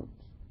jump out,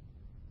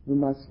 we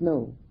must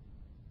know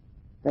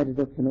that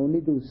it can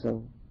only do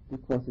so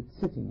because it's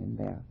sitting in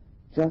there,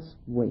 just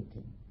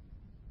waiting.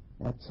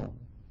 That's all.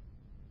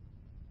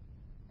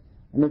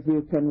 And if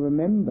you can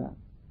remember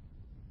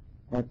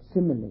that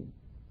simile,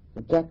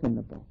 the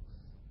jack-in-the-box,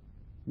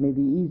 may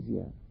be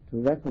easier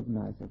to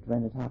recognize it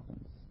when it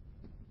happens.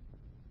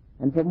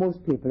 And for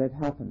most people it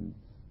happens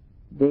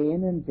day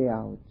in and day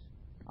out,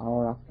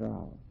 hour after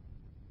hour.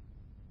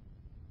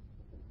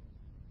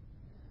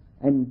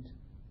 And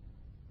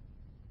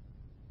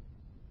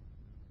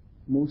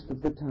most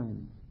of the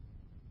time,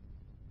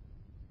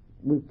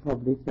 we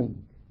probably think,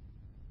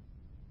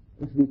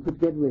 if we could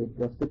get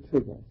rid of the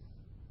triggers,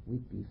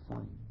 we'd be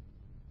fine.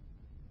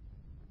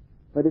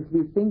 But if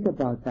we think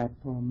about that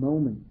for a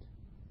moment,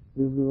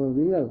 we will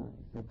realize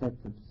that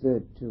that's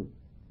absurd too.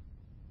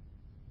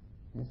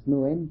 There's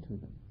no end to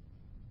them.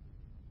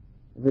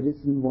 If it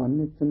isn't one,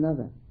 it's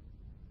another.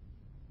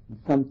 And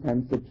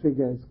sometimes the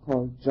trigger is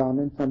called John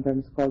and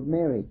sometimes called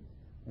Mary.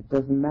 It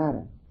doesn't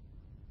matter.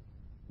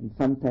 And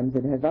sometimes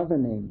it has other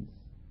names.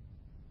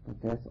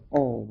 But there's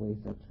always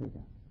a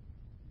trigger.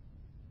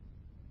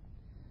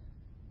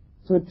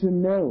 So to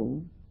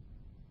know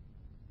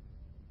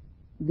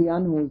the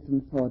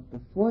unwholesome thought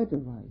before it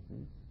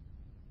arises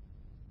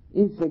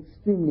is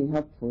extremely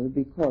helpful,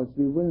 because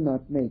we will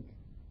not make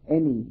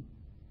any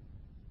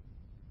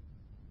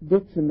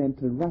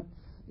detrimental ruts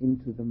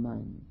into the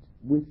mind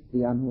with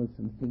the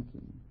unwholesome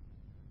thinking.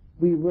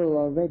 We will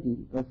already,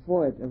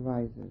 before it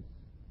arises,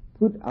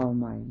 put our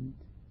mind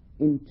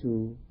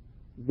into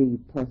the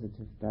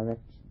positive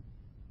direction.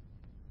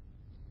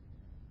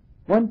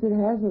 Once it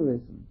has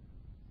arisen,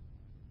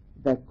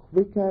 the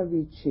quicker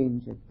we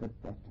change it, the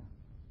better.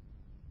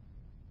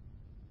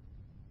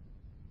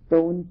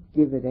 Don't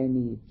give it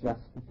any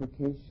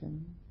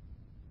justification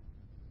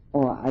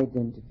or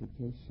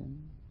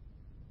identification.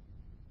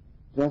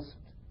 Just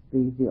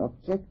be the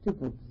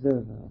objective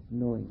observer of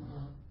knowing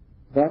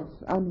that's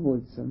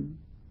unwholesome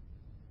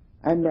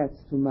and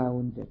that's to my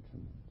own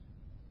detriment.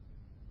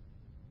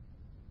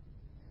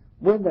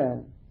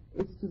 Whether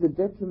it's to the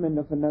detriment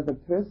of another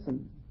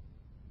person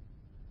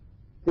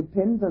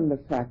depends on the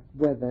fact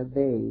whether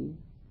they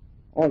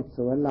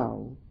also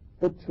allow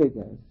the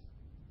triggers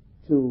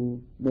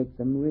to make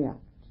them react.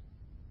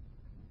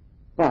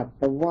 But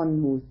the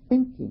one who's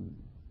thinking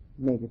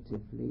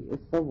negatively is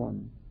the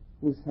one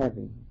who's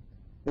having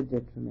the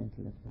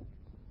detrimental effect.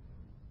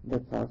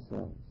 That's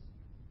ourselves.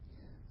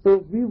 So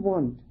if we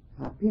want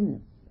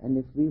happiness and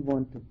if we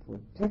want to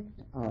protect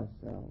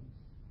ourselves,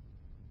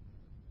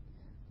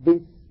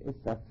 this is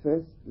the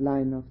first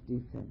line of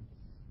defense.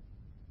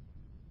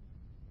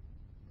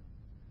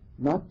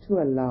 Not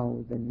to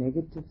allow the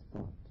negative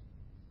thought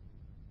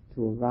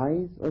to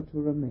arise or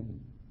to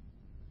remain,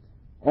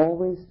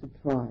 always to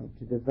try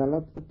to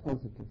develop the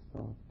positive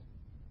thought,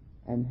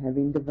 and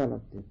having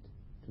developed it,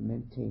 to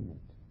maintain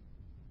it.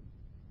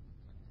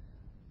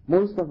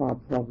 Most of our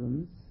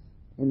problems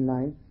in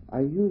life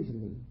are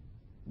usually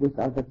with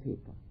other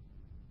people.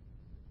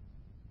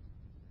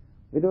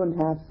 We don't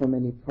have so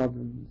many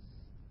problems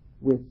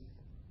with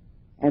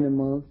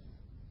animals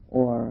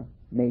or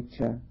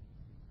nature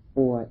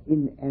or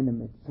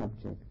inanimate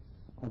objects,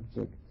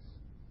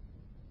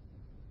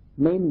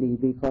 mainly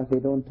because they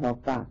don't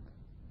talk back.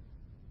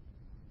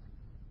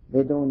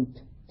 They don't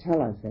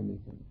tell us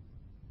anything.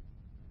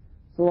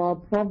 So our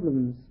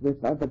problems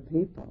with other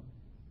people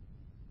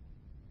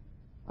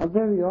are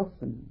very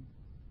often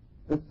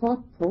the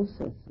thought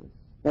processes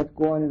that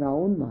go on in our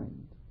own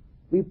mind.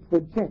 We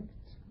project.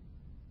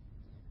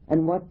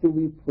 And what do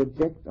we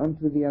project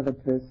onto the other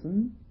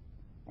person?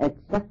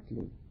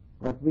 Exactly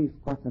what we've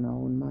got in our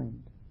own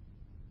mind.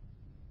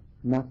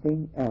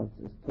 Nothing else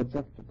is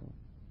projectable.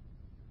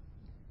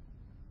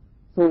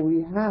 So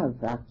we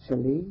have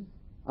actually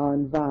our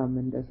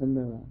environment as a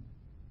mirror.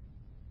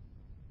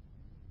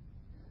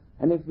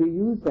 And if we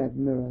use that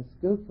mirror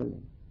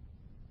skillfully,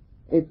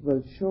 it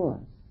will show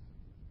us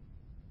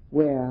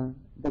where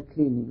the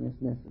cleaning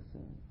is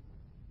necessary.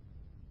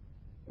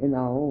 In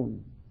our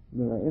own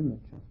mirror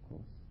image, of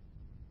course.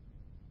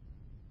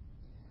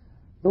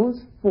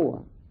 Those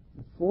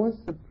the four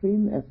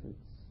supreme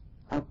efforts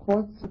are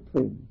called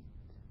supreme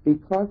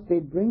because they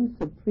bring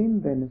supreme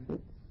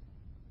benefits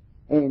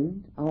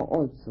and are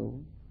also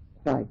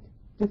quite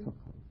difficult.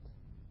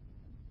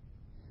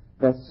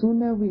 The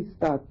sooner we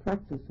start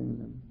practicing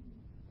them,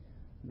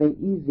 the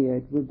easier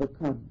it will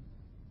become,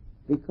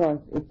 because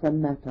it's a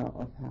matter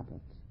of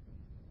habit.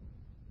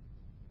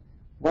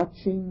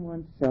 Watching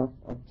oneself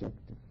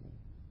objectively.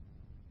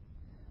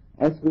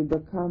 As we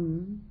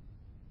become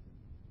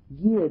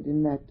geared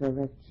in that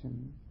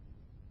direction,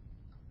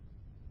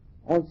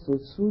 also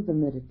through the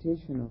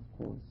meditation, of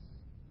course,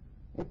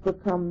 it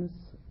becomes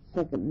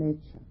second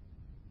nature.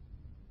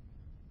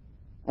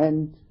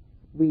 And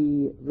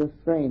we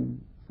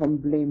refrain from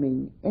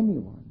blaming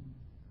anyone,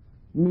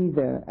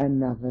 neither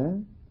another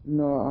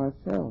nor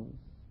ourselves.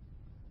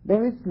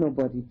 There is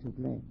nobody to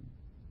blame.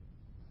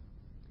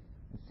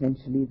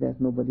 Essentially, there's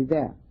nobody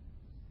there.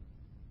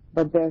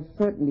 But there's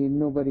certainly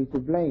nobody to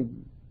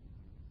blame,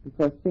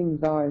 because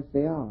things are as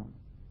they are.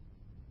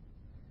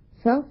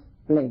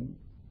 Self-blame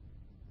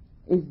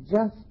is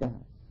just as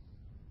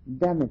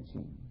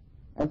damaging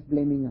as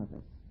blaming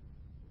others.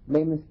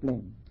 Blame is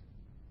blame.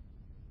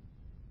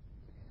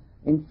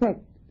 In fact,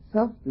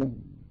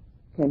 self-blame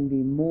can be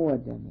more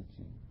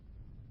damaging,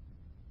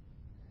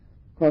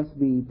 because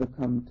we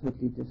become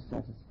totally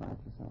dissatisfied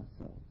with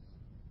ourselves.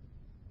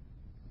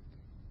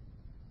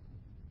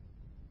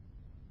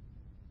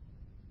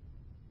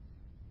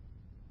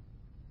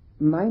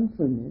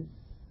 Mindfulness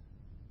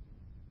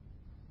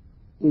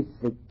is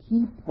the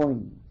key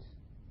point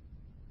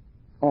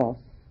of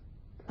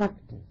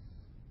practice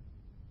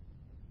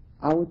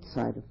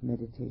outside of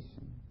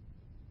meditation.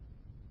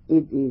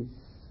 It is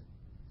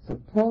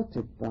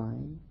supported by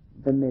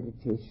the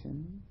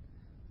meditation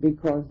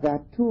because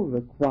that too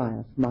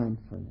requires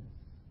mindfulness.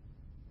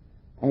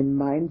 And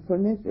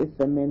mindfulness is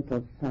the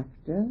mental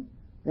factor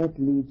that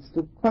leads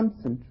to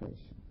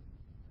concentration.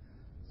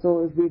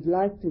 So if we'd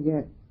like to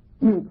get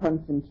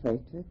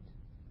concentrated,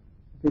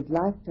 if we'd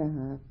like to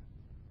have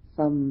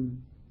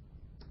some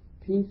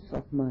peace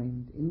of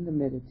mind in the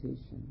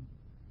meditation,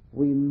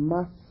 we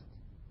must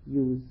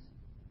use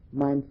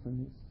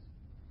mindfulness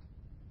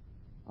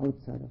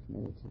outside of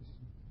meditation.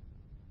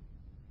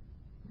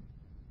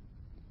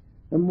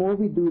 The more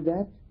we do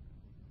that,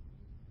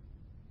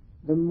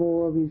 the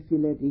more we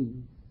feel at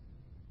ease.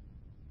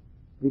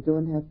 We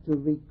don't have to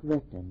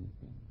regret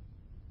anything.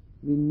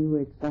 We knew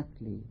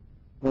exactly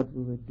what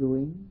we were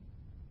doing,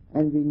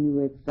 and we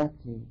knew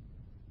exactly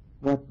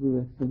what we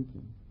were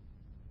thinking.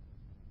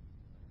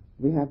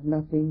 We have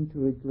nothing to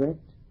regret.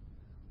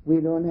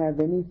 We don't have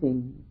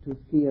anything to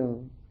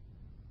feel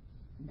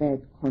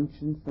bad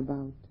conscience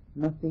about.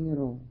 Nothing at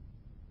all.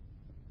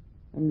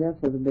 And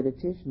therefore the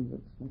meditation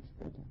works much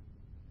better.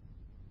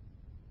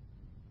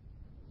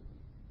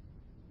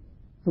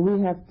 So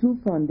we have two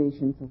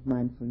foundations of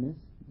mindfulness,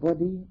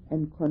 body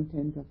and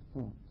content of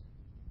thought.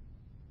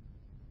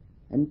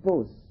 And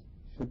both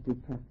should be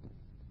practiced.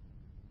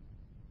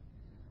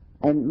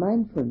 And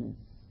mindfulness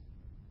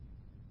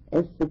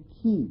is the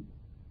key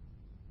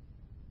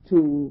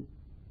to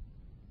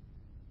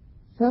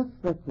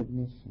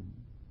self-recognition,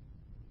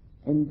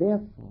 and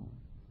therefore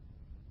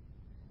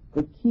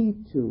the key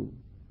to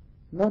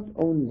not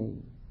only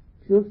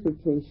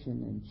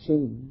purification and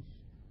change,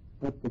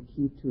 but the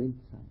key to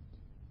insight.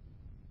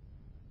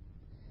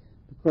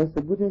 Because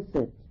the Buddha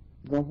said,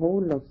 the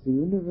whole of the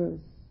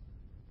universe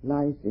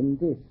lies in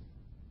this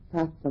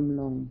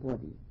fathom-long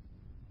body,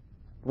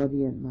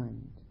 body and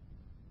mind,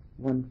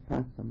 1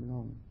 fathom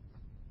long,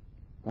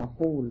 the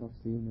whole of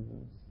the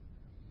universe.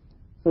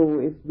 So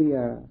if we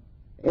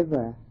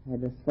ever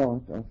had a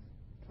thought of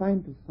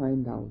trying to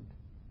find out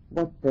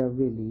what there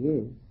really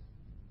is,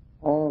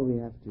 all we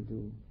have to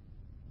do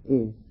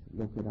is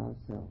look at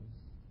ourselves.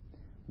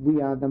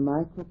 We are the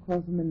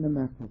microcosm and the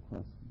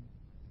macrocosm.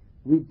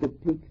 We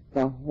depict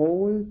the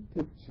whole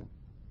picture,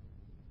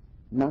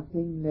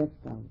 nothing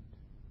left out.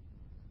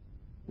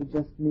 We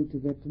just need to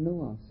get to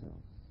know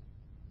ourselves.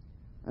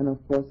 And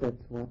of course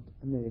that's what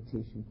a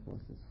meditation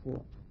course is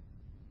for.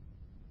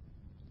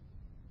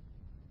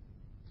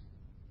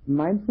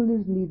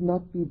 Mindfulness need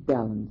not be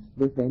balanced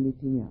with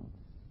anything else.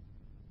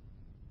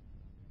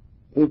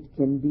 It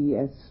can be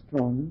as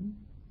strong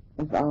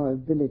as our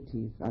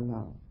abilities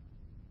allow.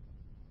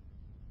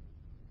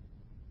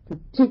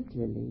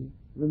 Particularly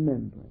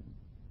remembering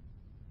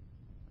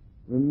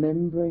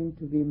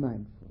to be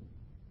mindful.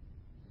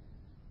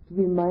 To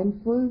be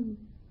mindful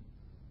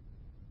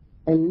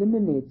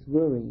eliminates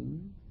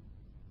worrying,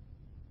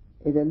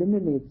 it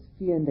eliminates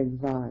fear and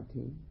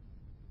anxiety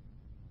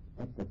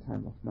at the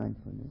time of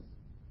mindfulness.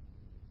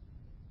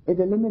 It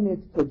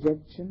eliminates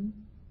projection,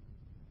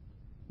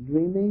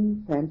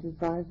 dreaming,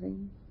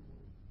 fantasizing.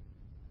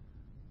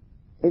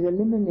 It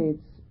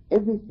eliminates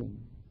everything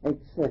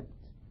except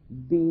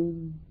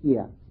being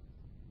here,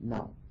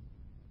 now.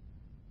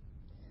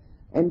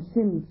 And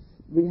since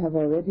we have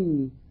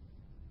already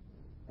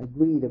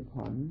agreed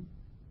upon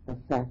the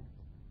fact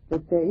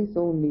that there is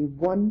only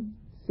one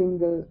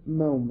single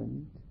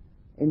moment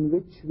in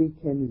which we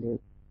can live,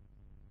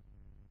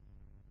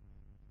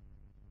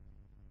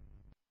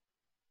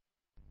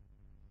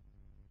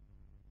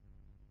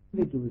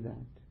 we do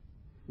that,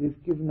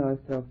 we've given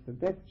ourselves the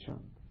best chance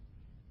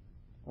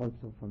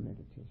also for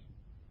meditation.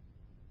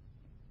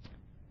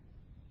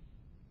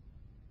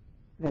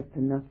 That's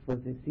enough for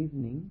this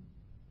evening.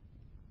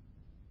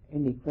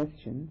 Any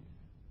questions?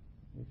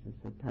 This is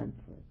the time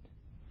for it.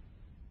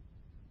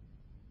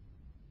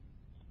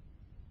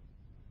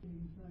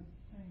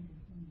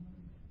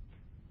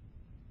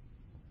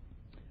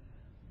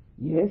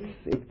 Yes,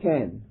 it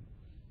can.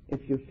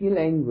 If you feel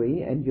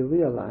angry and you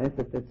realize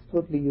that that's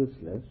totally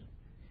useless,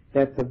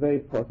 that's a very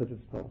positive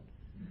thought.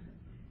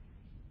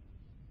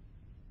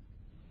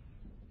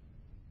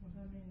 What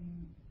I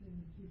mean is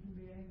you can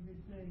be angry,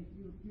 say,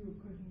 you were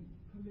quoting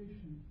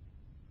pollution.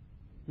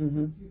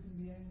 Mm-hmm. You can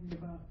be angry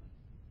about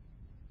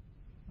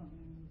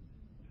something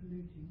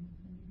polluting,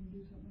 and you can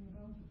do something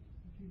about it.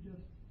 If you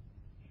just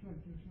shrug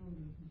your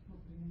shoulders and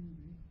stop being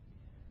angry.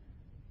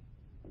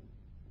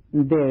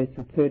 There is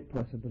a third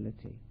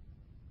possibility.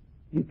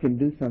 You can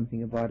do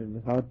something about it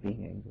without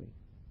being angry,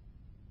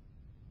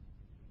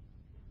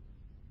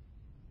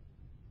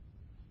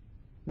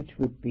 which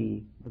would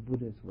be the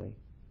Buddha's way.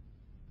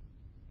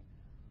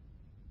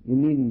 You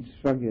needn't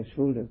shrug your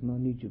shoulders, no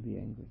need to be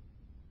angry.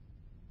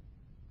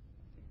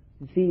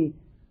 You see,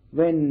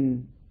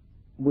 when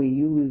we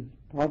use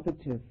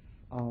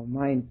our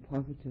mind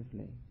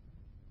positively,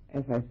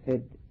 as I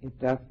said, it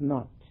does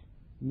not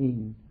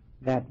mean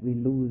that we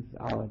lose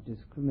our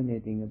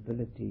discriminating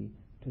ability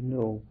to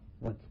know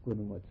what's good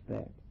and what's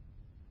bad.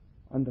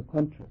 On the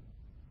contrary,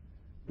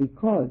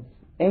 because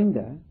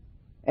anger,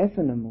 as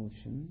an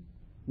emotion,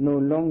 no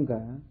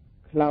longer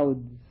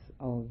clouds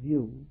our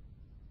view,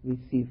 we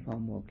see far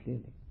more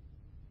clearly.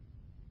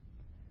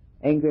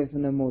 Anger is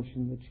an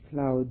emotion which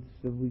clouds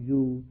the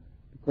view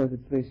because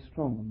it's a very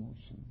strong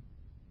emotion.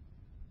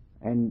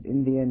 And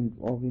in the end,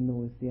 all we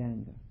know is the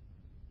anger.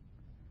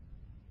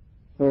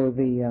 So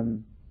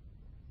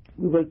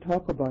we will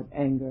talk about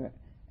anger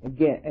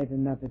again at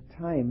another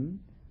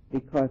time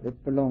because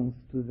it belongs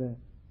to the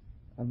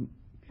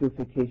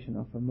purification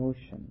of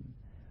emotion.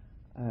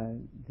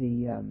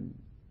 The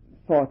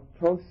thought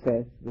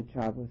process which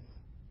I was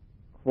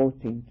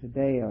quoting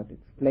today or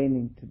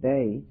explaining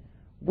today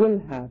will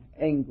have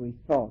angry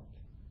thought,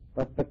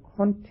 but the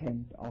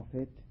content of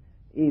it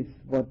is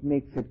what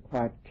makes it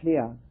quite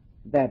clear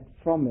that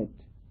from it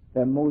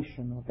the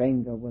emotion of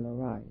anger will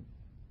arise.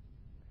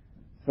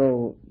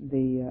 So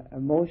the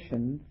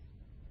emotions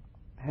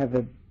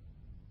have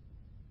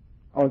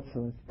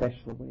also a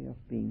special way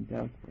of being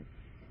dealt with.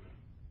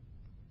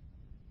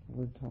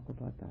 We'll talk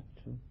about that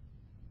too.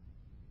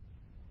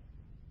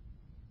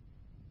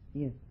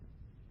 Yes.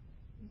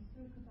 You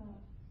spoke about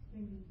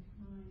spending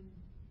time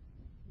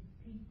with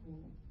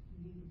people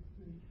who lead a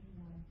spiritual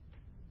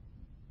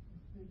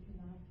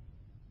life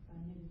by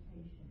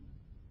meditation.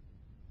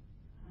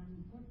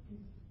 What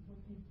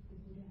does the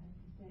Buddha have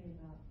to say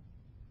about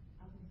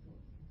other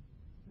sorts of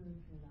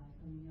spiritual life?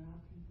 I mean, there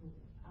are people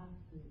who are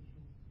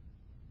spiritual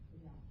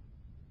without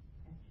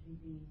actually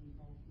being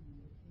involved in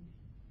meditation.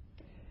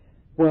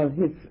 Well,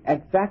 his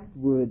exact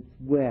words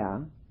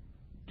were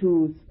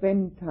to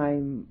spend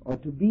time or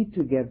to be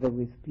together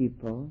with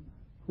people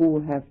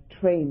who have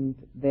trained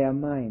their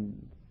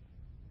minds.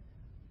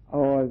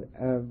 Or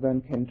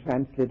one can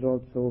translate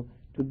also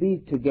to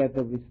be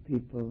together with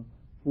people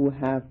who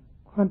have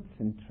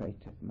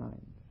concentrated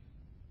minds.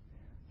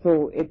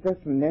 So it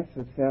doesn't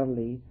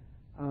necessarily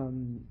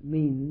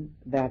mean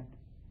that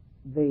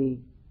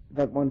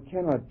one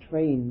cannot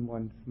train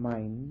one's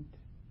mind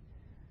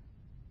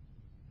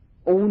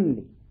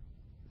only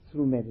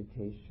through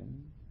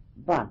meditation,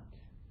 but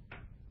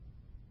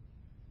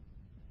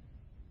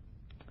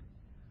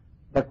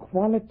the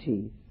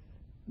qualities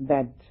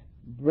that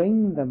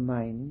bring the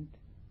mind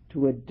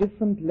to a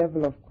different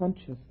level of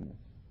consciousness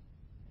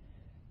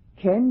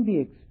can be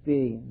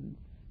experienced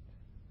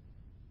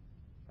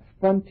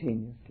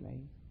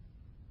spontaneously,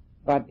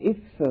 but if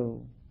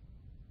so,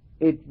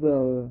 it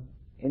will,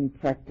 in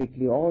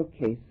practically all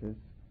cases,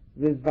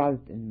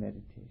 result in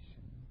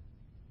meditation.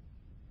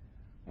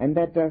 And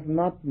that does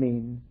not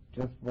mean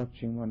just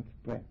watching one's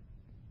breath.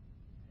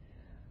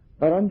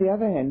 But on the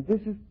other hand,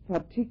 this is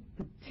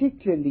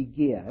particularly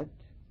geared,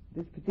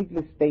 this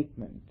particular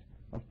statement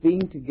of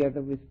being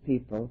together with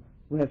people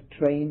who have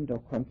trained or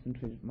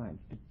concentrated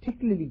minds,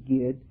 particularly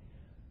geared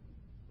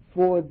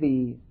towards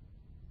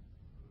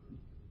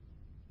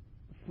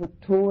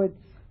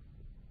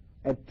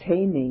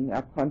attaining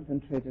a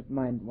concentrated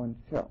mind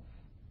oneself.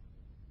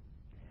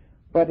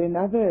 But in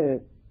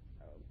other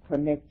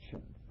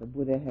connections, the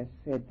Buddha has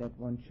said that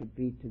one should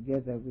be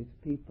together with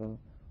people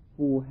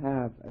who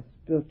have a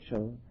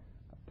spiritual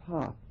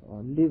path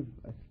or live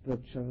a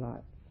spiritual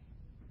life,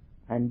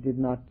 and did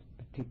not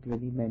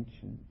particularly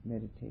mention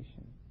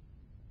meditation.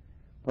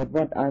 But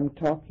what I'm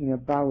talking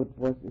about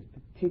is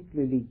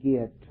particularly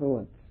geared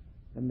towards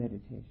the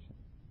meditation.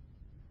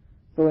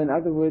 So in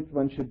other words,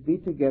 one should be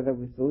together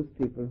with those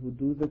people who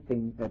do the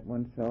things that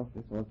oneself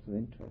is also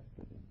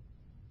interested in.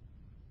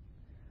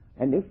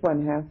 And if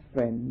one has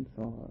friends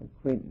or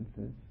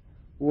acquaintances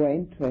who are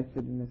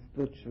interested in a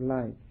spiritual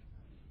life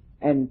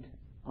and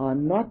are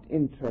not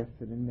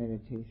interested in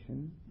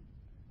meditation,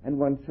 and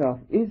oneself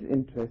is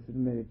interested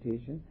in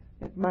meditation,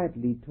 it might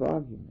lead to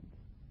arguments.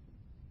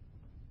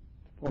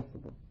 It's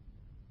possible.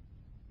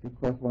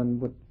 Because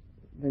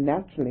the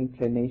natural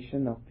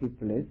inclination of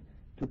people is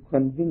to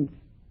convince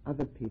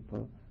other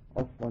people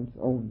of one's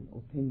own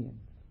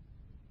opinions.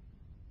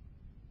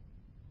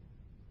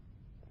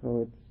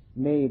 So it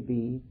may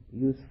be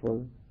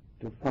useful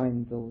to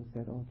find those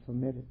that also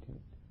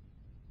meditate,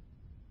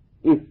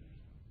 if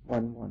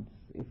one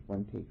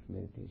takes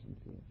meditation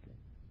seriously.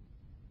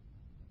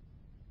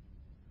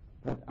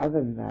 But other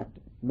than that,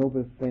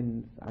 noble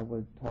friends, I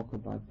will talk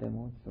about them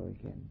also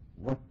again.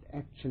 What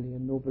actually a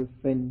noble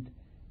friend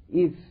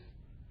is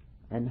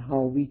and how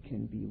we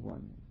can be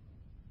one.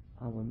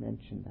 I will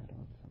mention that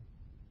also.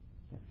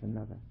 That's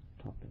another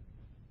topic.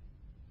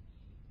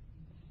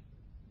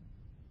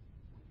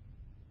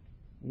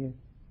 Yes?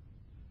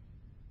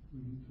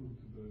 When you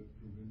talked about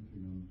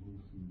preventing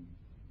unwholesome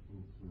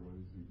thoughts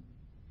arising,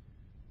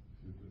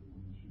 you said that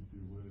one should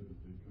be aware that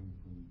they come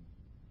from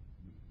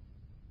this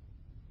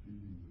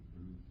feeling that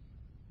there is,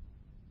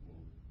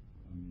 well,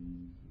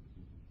 unease, a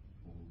sort of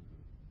fog,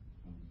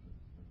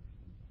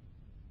 unsatisfaction.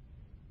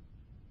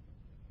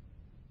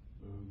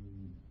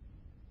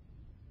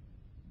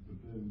 But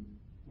then,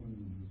 when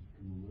one has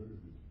become aware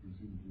of it,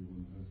 presumably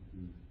one has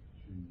to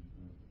change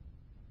that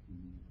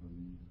feeling of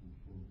unease or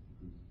fog,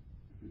 because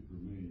if it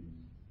remains,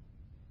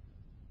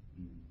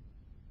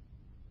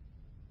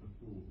 the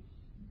thoughts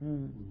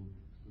will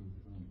still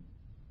come.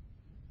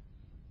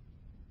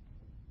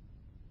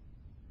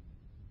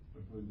 I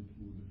find it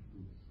more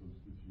difficult to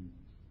substitute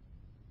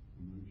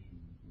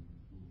emotions in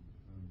thought.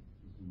 How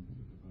does one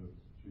set about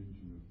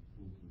changing a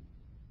thought of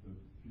that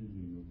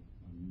feeling of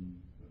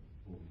unease, that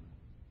fog?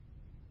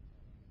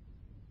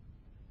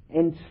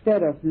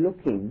 Instead of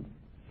looking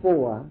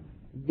for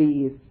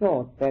the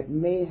thought that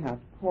may have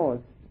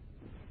caused,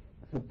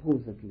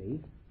 supposedly,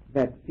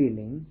 that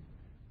feeling,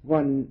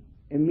 one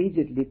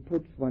immediately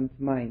puts one's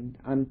mind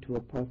onto a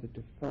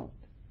positive thought.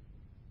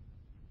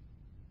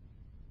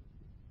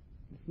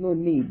 There's no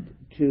need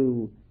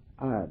to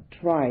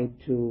try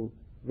to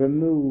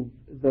remove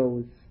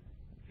those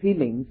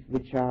feelings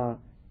which are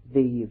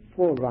the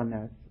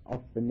forerunners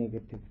of the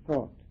negative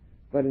thought.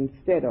 But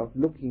instead of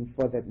looking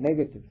for that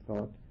negative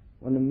thought,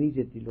 one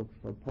immediately looks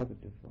for a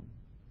positive one.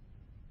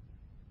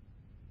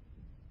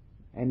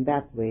 And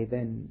that way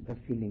then the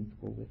feelings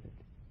go with it.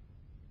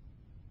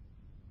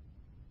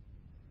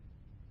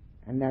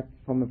 And that's,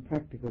 from a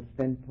practical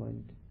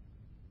standpoint,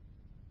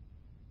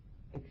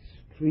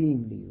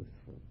 extremely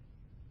useful.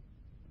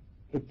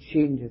 It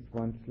changes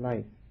one's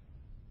life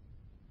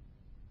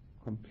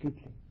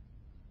completely.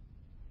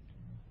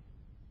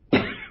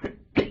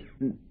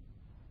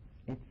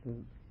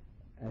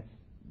 It's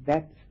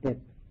that step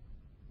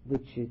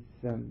which is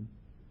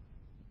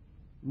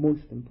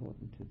most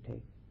important to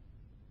take.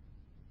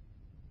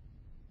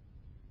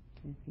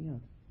 Anything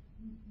else?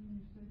 When you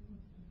say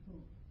positive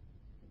thought,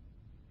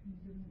 can you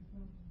give an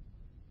example?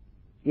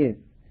 Yes.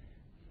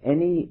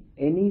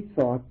 Any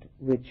thought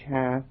which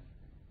has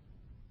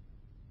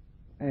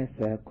as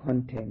a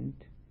content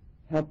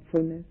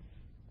helpfulness,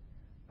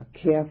 a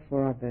care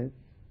for others,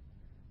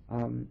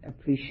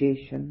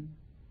 appreciation,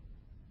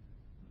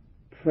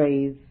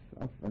 praise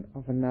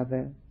of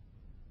another,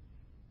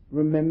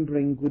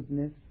 remembering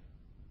goodness,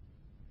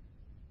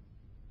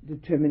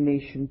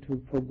 determination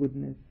for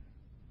goodness,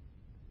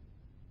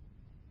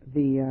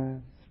 the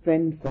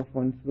strength of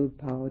one's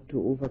willpower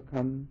to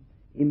overcome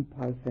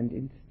impulse and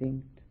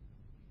instinct,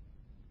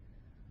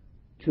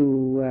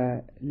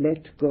 to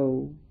let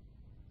go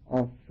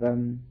of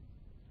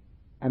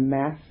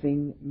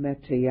amassing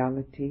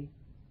materiality,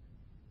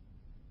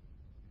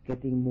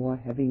 getting more,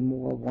 having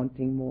more,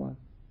 wanting more.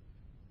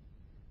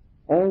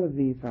 All of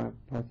these are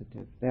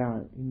positive. They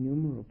are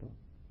innumerable.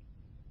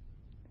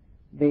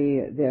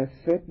 They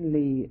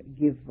certainly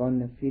give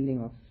one a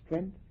feeling of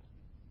strength.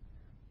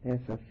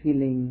 There's a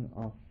feeling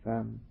of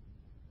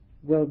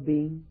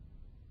well-being.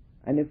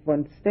 And if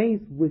one stays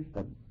with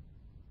them,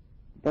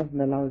 doesn't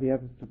allow the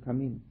others to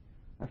come in,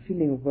 a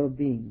feeling of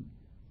well-being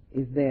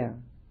is there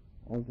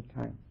all the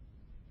time.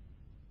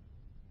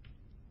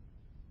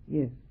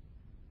 Yes?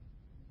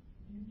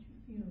 Don't you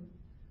feel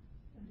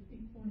that if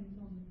one is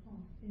on the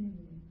path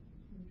anyway,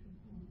 the spiritual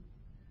path,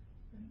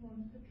 that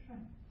one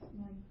attracts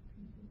like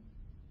people?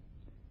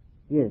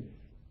 Yes,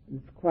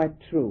 it's quite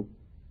true.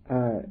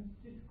 The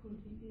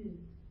difficulty is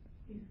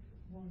if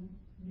one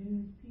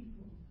knows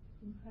people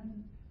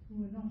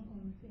who are not on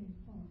the same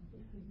path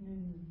but have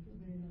known them for a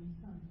very long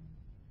time,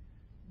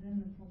 then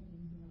the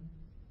problems arise.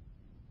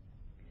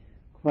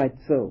 Quite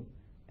so.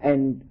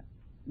 And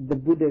the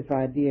Buddha's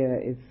idea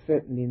is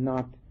certainly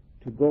not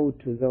to go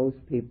to those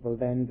people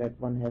then that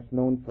one has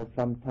known for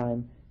some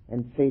time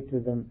and say to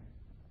them,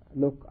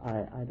 look,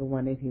 I don't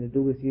want anything to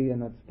do with you, you're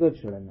not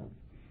spiritual enough.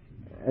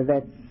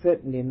 That's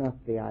certainly not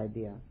the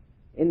idea.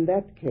 In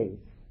that case,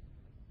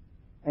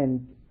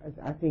 and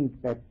I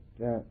think that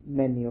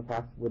many of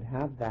us would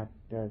have that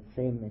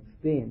same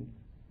experience,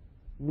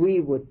 we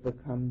would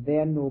become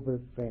their noble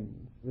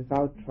friends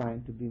without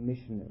trying to be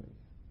missionaries.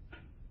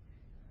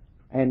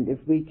 And if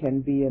we can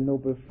be a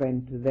noble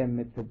friend to them,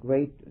 it's a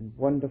great and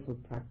wonderful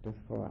practice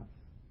for us,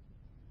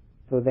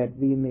 so that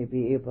we may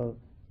be able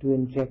to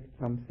inject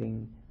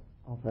something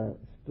of a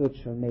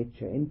spiritual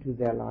nature into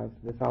their lives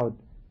without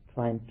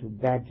trying to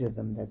badger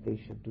them that they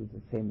should do the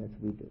same as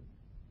we do.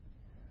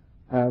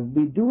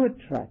 We do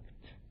attract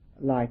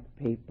like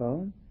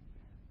people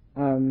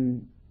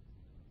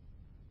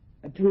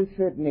to a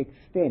certain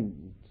extent.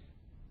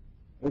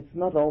 It's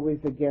not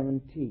always a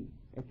guarantee.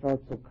 It's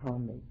also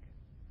karmic.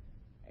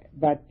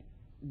 But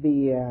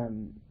the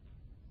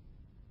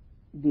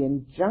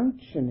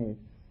injunction is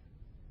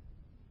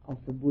of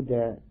the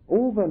Buddha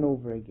over and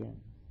over again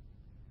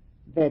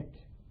that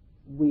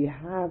we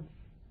have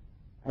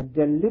a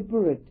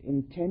deliberate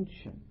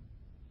intention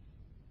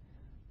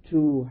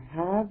to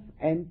have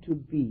and to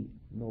be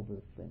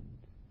noble friend.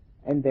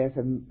 And there's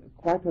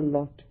quite a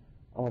lot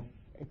of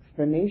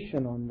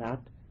explanation on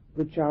that,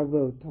 which I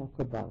will talk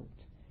about,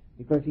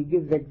 because he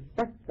gives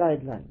exact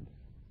guidelines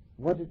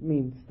what it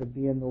means to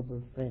be a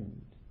noble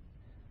friend.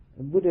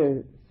 The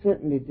Buddha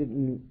certainly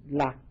didn't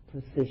lack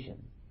precision.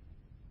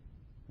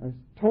 There's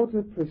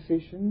total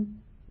precision,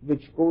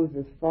 which goes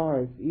as far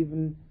as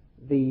even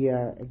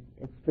the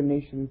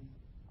explanations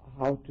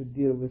how to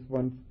deal with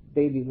one's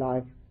daily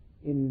life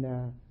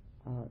in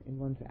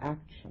one's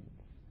actions.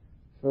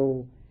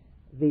 So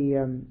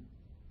the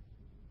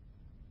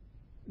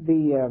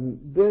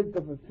birds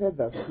of a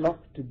feather flock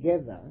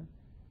together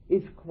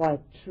is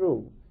quite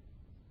true.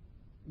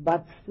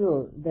 But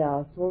still, there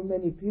are so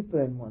many people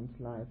in one's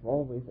life,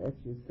 always, as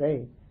you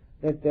say,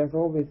 that there's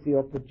always the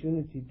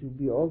opportunity to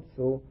be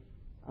also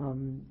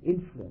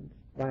influenced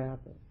by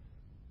others.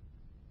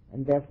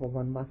 And therefore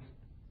one must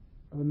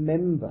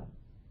remember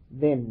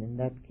then, in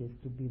that case,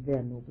 to be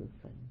their noble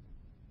friend.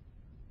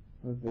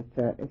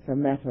 Because it's a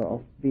matter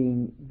of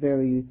being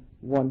very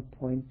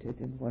one-pointed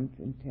in one's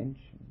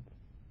intentions.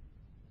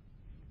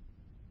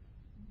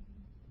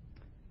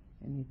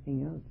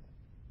 Anything else?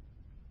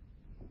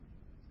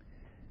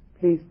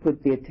 Please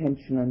put the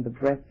attention on the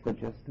breath for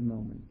just a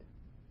moment.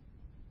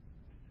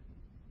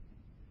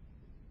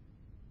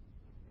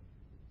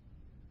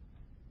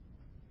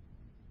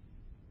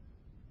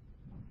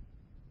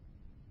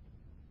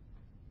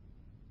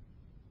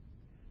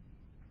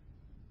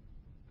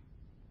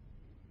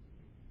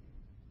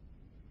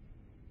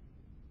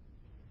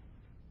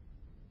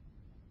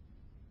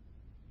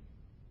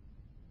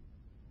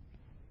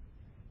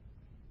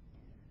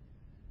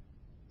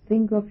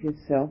 Think of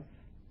yourself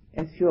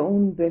as your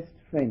own best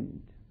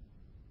friend,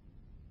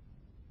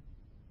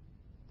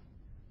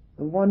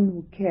 the one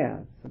who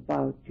cares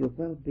about your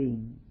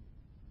well-being,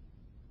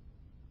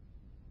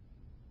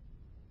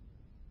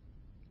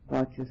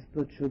 about your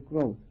spiritual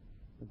growth,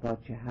 about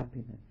your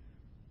happiness.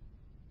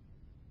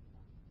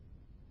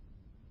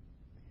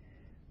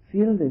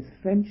 Feel this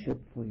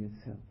friendship for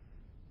yourself,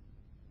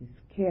 this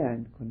care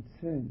and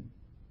concern,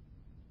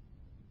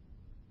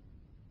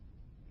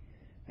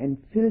 and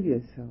fill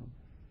yourself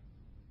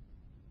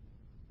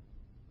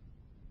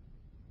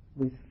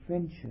with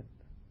friendship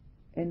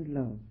and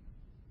love.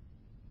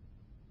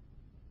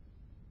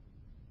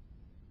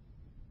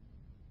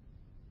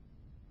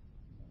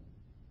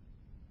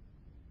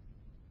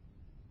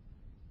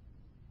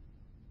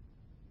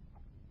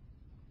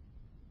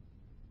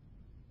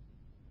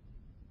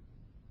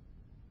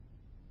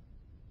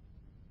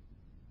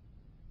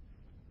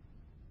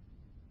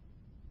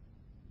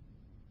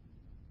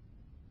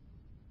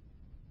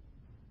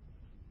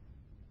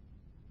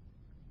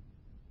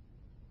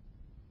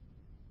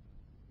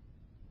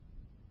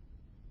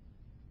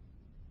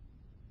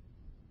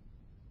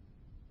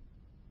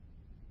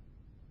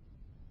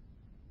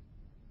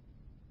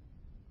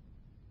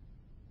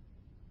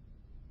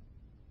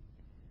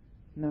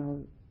 Now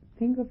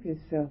think of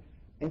yourself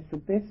as the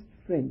best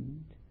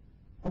friend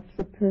of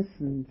the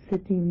person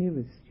sitting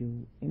nearest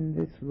you in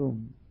this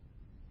room.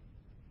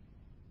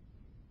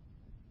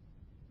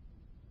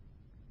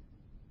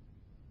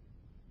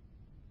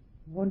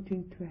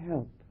 Wanting to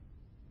help,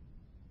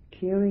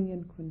 caring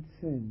and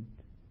concerned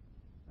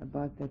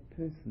about that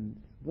person's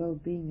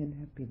well-being and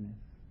happiness.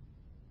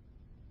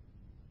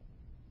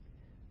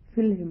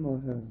 Fill him or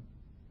her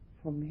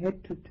from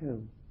head to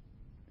toe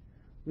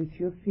with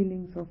your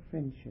feelings of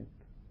friendship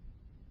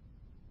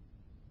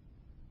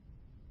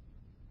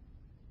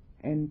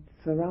and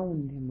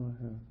surround him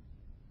or her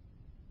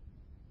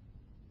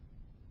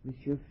with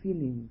your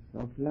feelings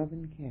of love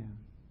and care.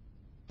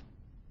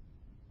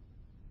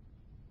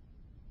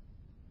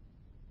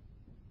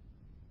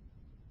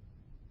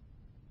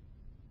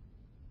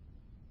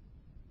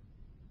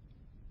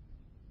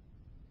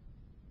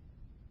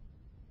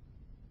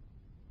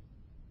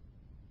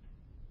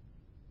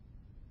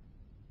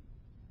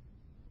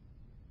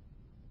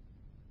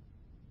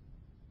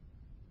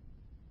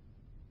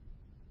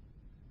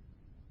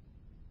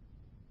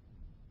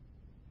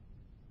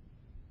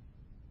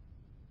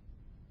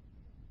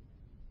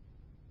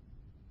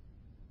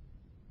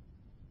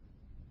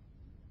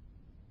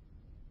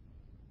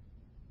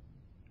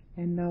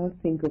 And now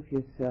think of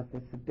yourself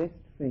as the best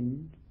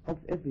friend of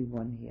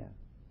everyone here.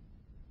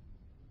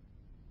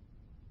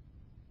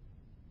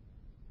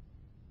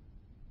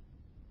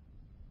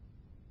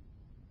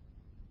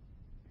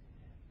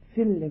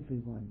 Fill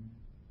everyone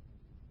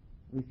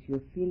with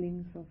your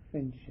feelings of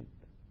friendship,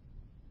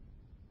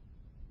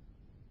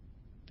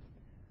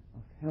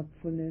 of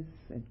helpfulness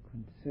and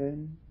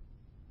concern,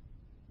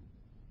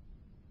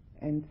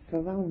 and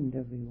surround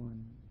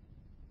everyone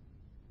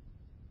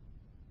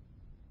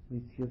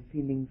with your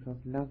feelings of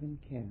love and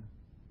care.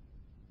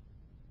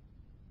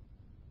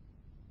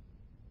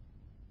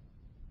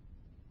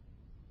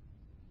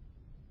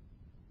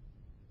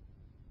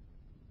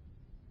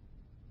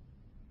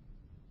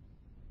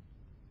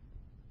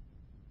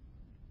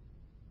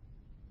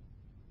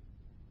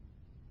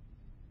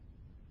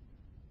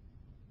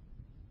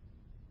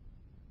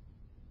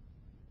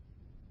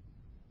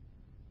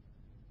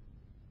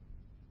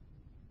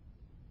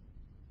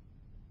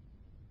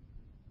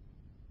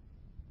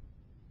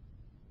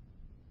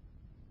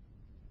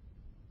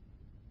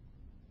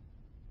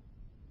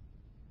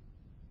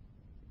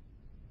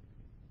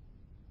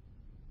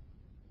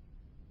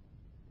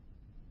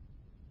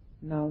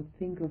 Now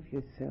think of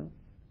yourself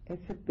as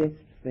the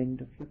best friend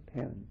of your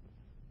parents.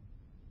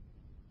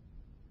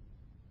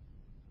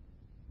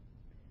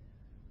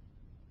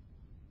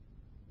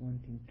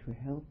 Wanting to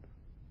help,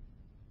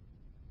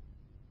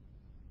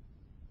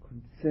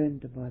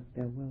 concerned about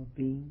their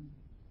well-being,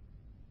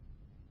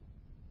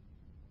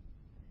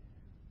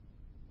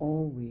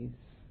 always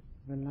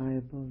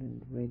reliable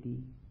and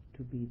ready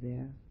to be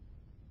there,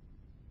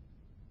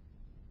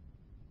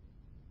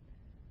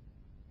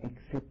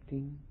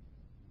 accepting,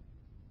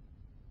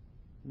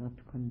 not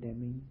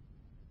condemning.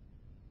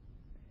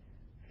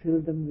 Fill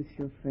them with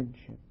your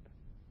friendship.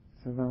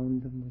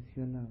 Surround them with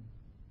your love.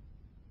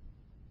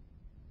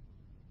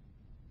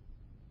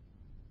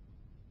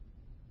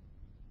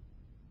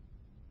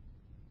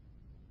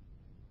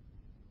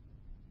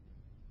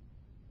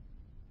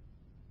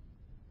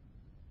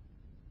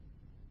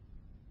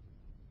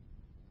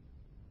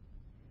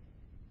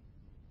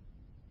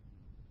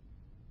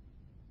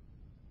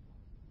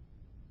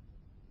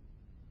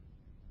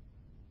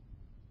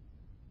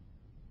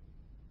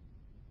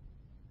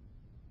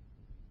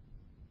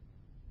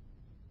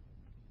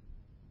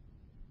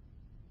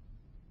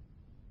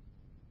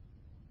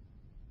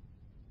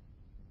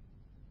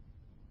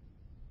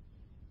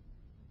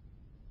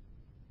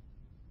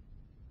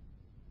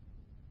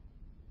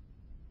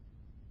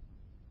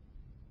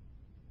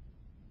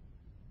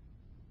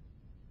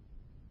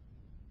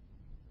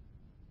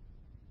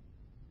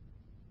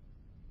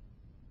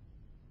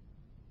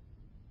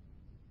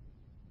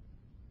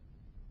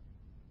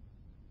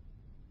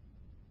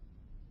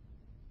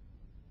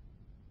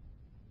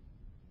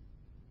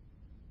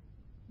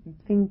 And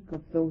think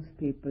of those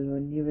people who are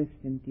nearest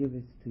and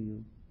dearest to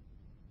you,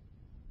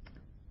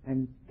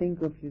 and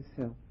think of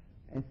yourself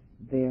as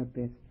their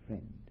best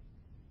friend.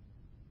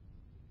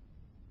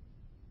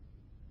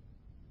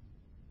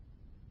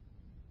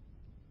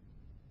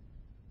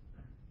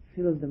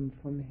 Fill them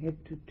from head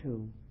to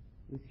toe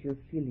with your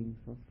feelings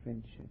of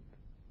friendship.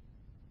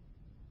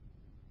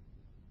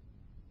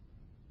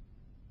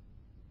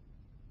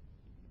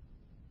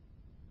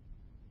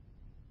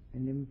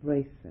 And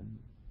embrace them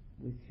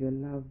with your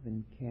love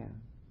and care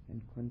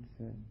and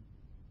concern,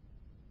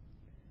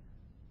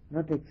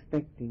 not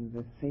expecting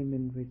the same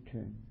in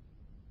return.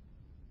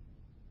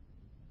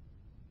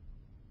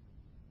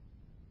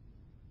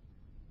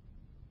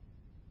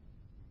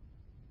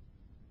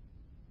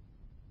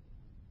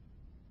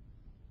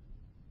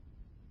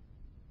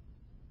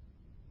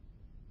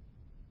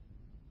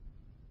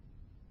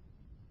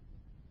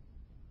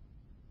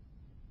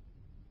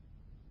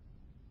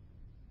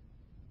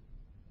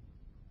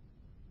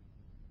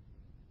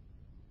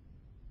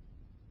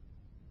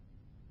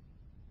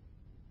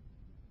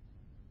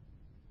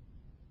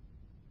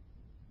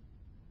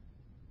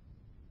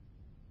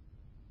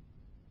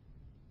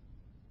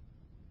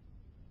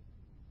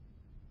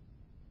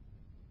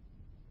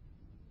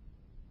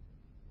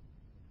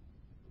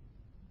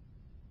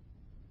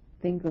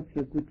 Think of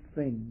your good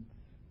friends.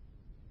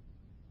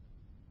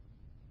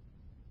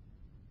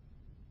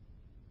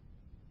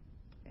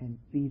 And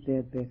be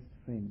their best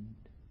friend.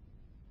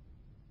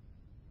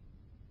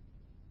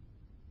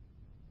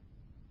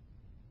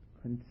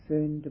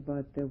 Concerned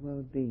about their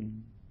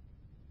well-being,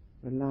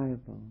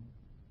 reliable,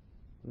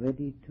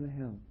 ready to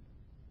help.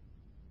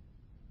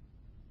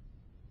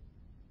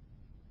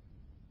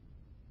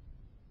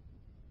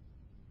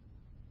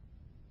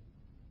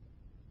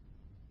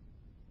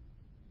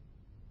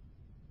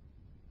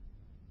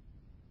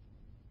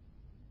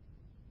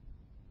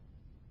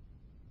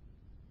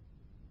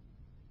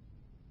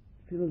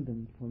 Fill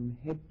them from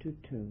head to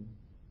toe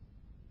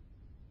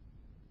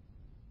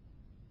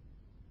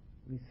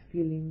with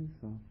feelings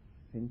of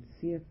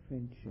sincere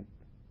friendship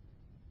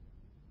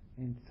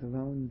and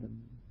surround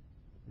them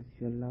with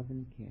your love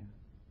and care.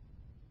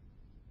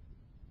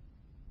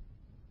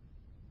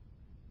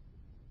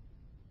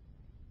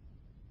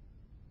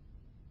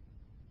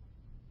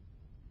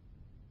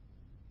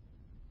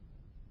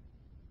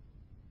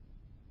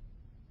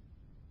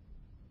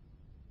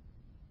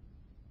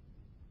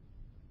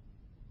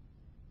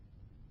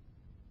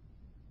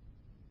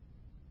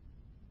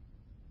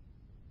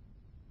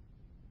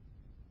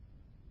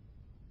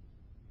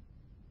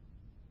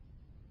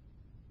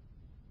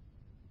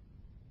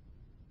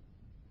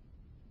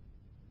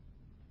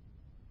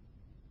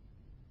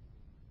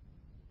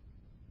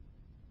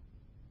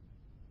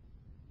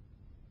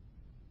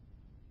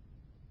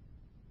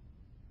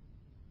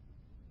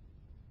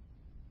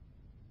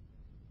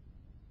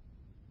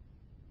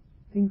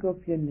 Think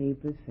of your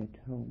neighbors at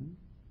home,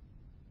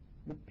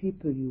 the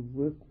people you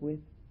work with,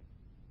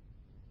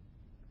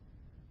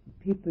 the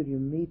people you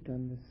meet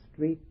on the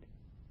street,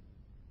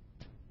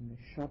 in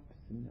the shops,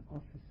 in the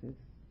offices,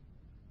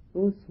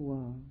 those who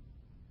are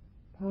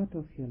part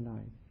of your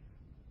life.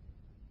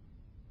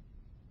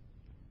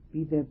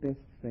 Be their best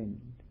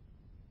friend.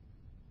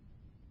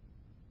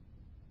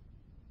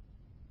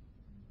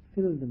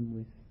 Fill them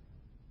with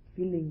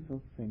feelings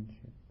of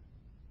friendship.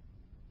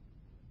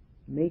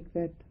 Make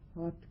that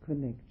heart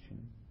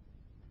connection.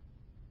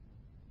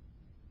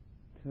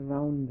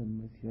 Surround them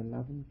with your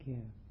love and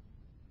care.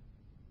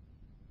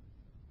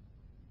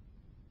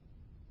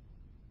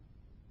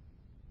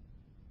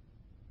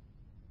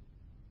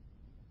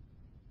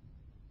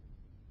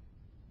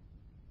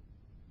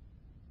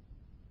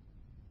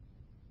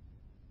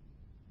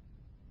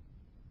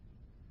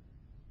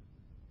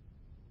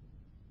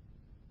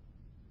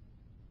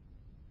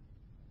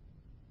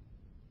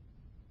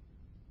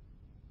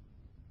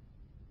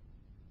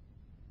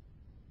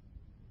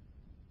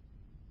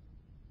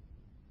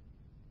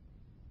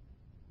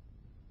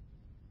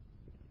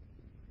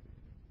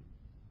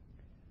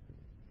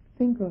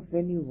 Think of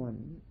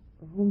anyone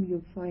whom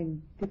you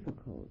find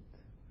difficult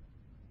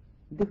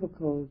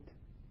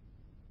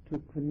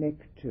to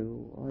connect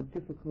to, or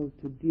difficult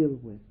to deal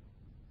with,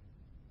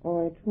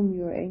 or at whom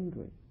you're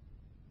angry,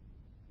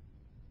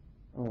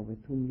 or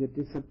with whom you're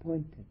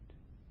disappointed.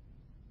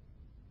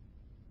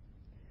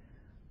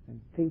 And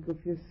think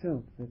of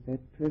yourself as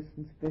that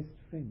person's best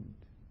friend,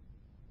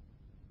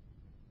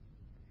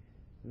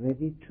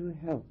 ready to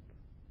help,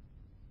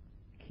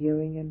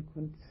 caring and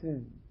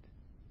concerned,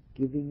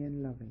 giving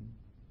and loving.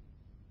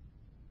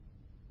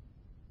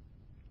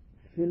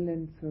 Fill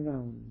and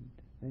surround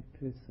that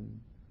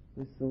person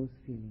with those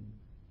feelings.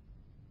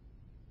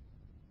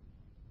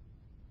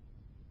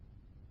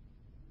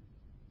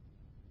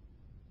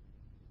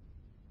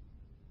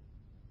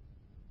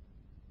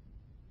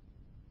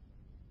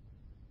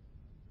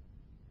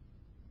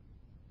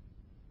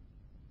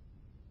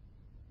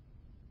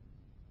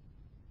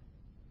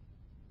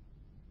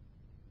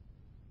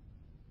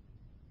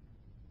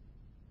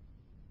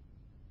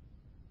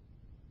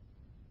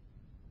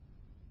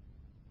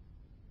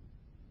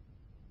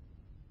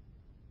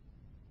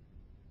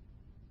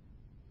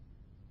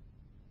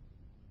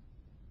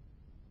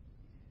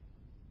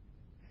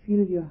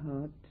 Feel your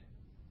heart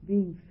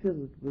being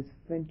filled with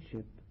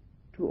friendship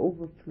to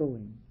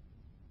overflowing,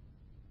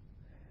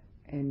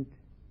 and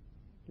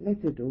let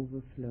it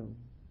overflow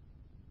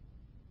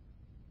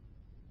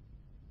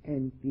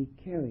and be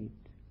carried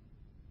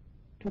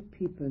to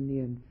people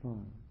near and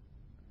far,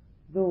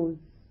 those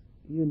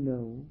you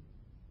know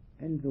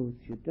and those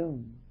you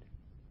don't,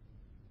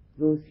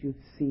 those you've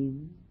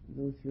seen,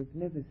 those you've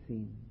never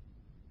seen.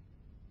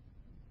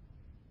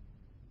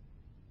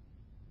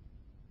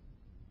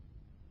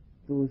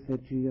 Those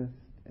that you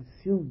just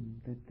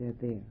assume that they're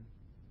there.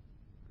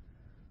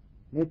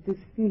 Let this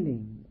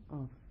feeling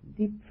of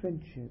deep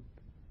friendship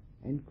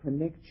and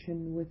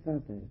connection with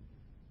others,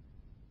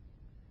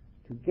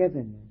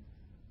 togetherness,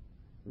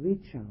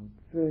 reach out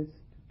first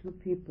to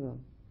people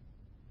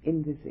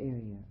in this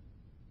area,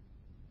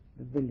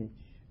 the village,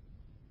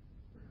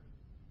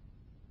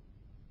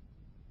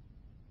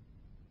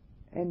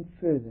 and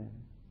further,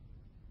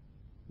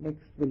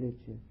 next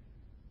villages,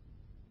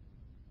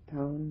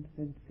 towns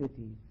and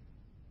cities.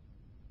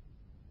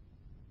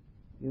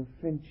 Your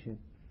friendship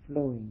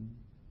flowing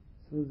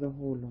through the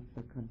whole of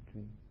the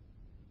country,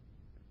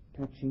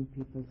 touching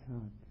people's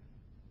hearts.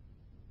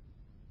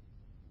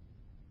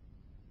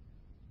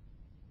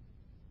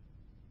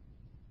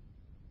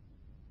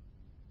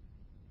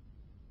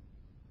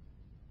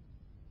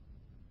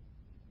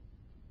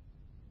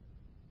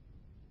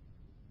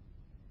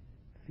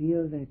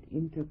 Feel that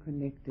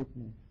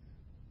interconnectedness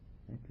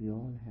that we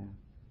all have.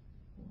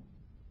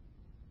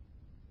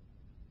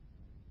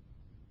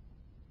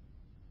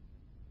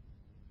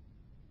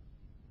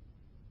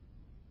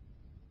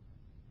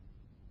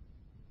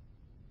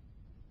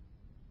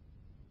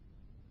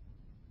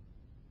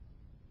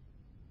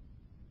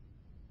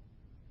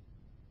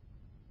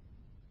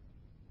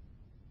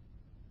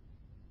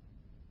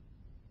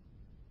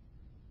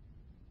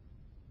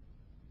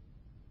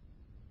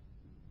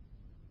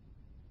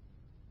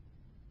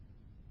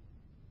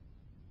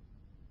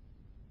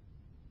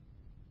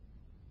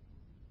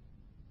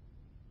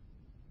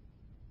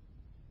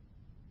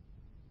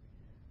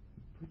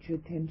 Put your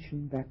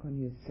attention back on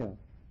yourself.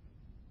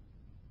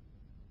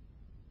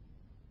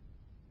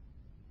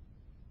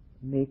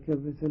 Make a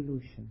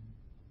resolution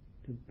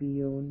to be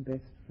your own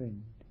best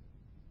friend.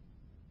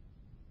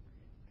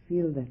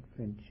 Feel that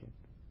friendship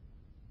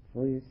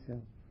for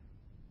yourself.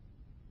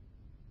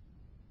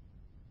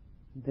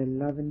 The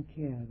love and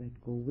care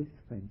that go with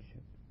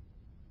friendship.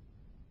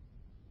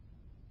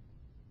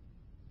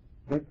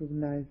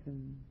 Recognize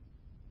them.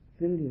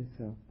 Fill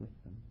yourself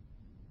with them.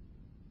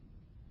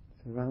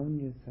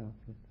 Surround yourself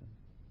with them.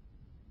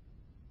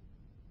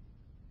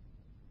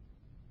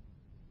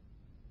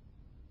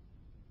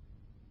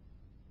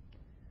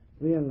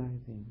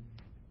 Realizing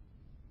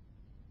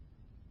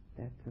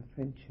that's a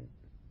friendship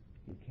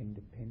you can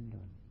depend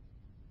on.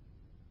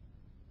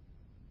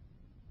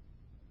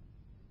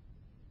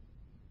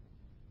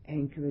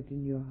 Anchor it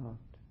in your heart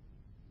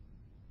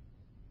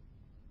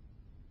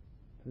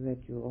so that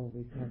you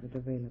always have it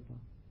available.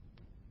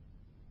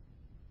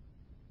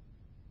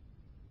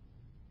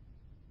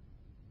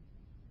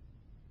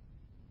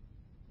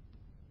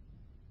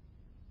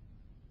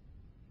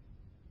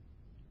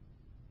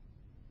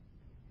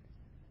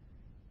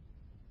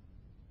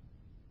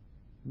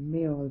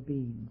 May all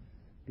beings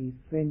be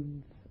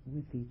friends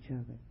with each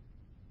other.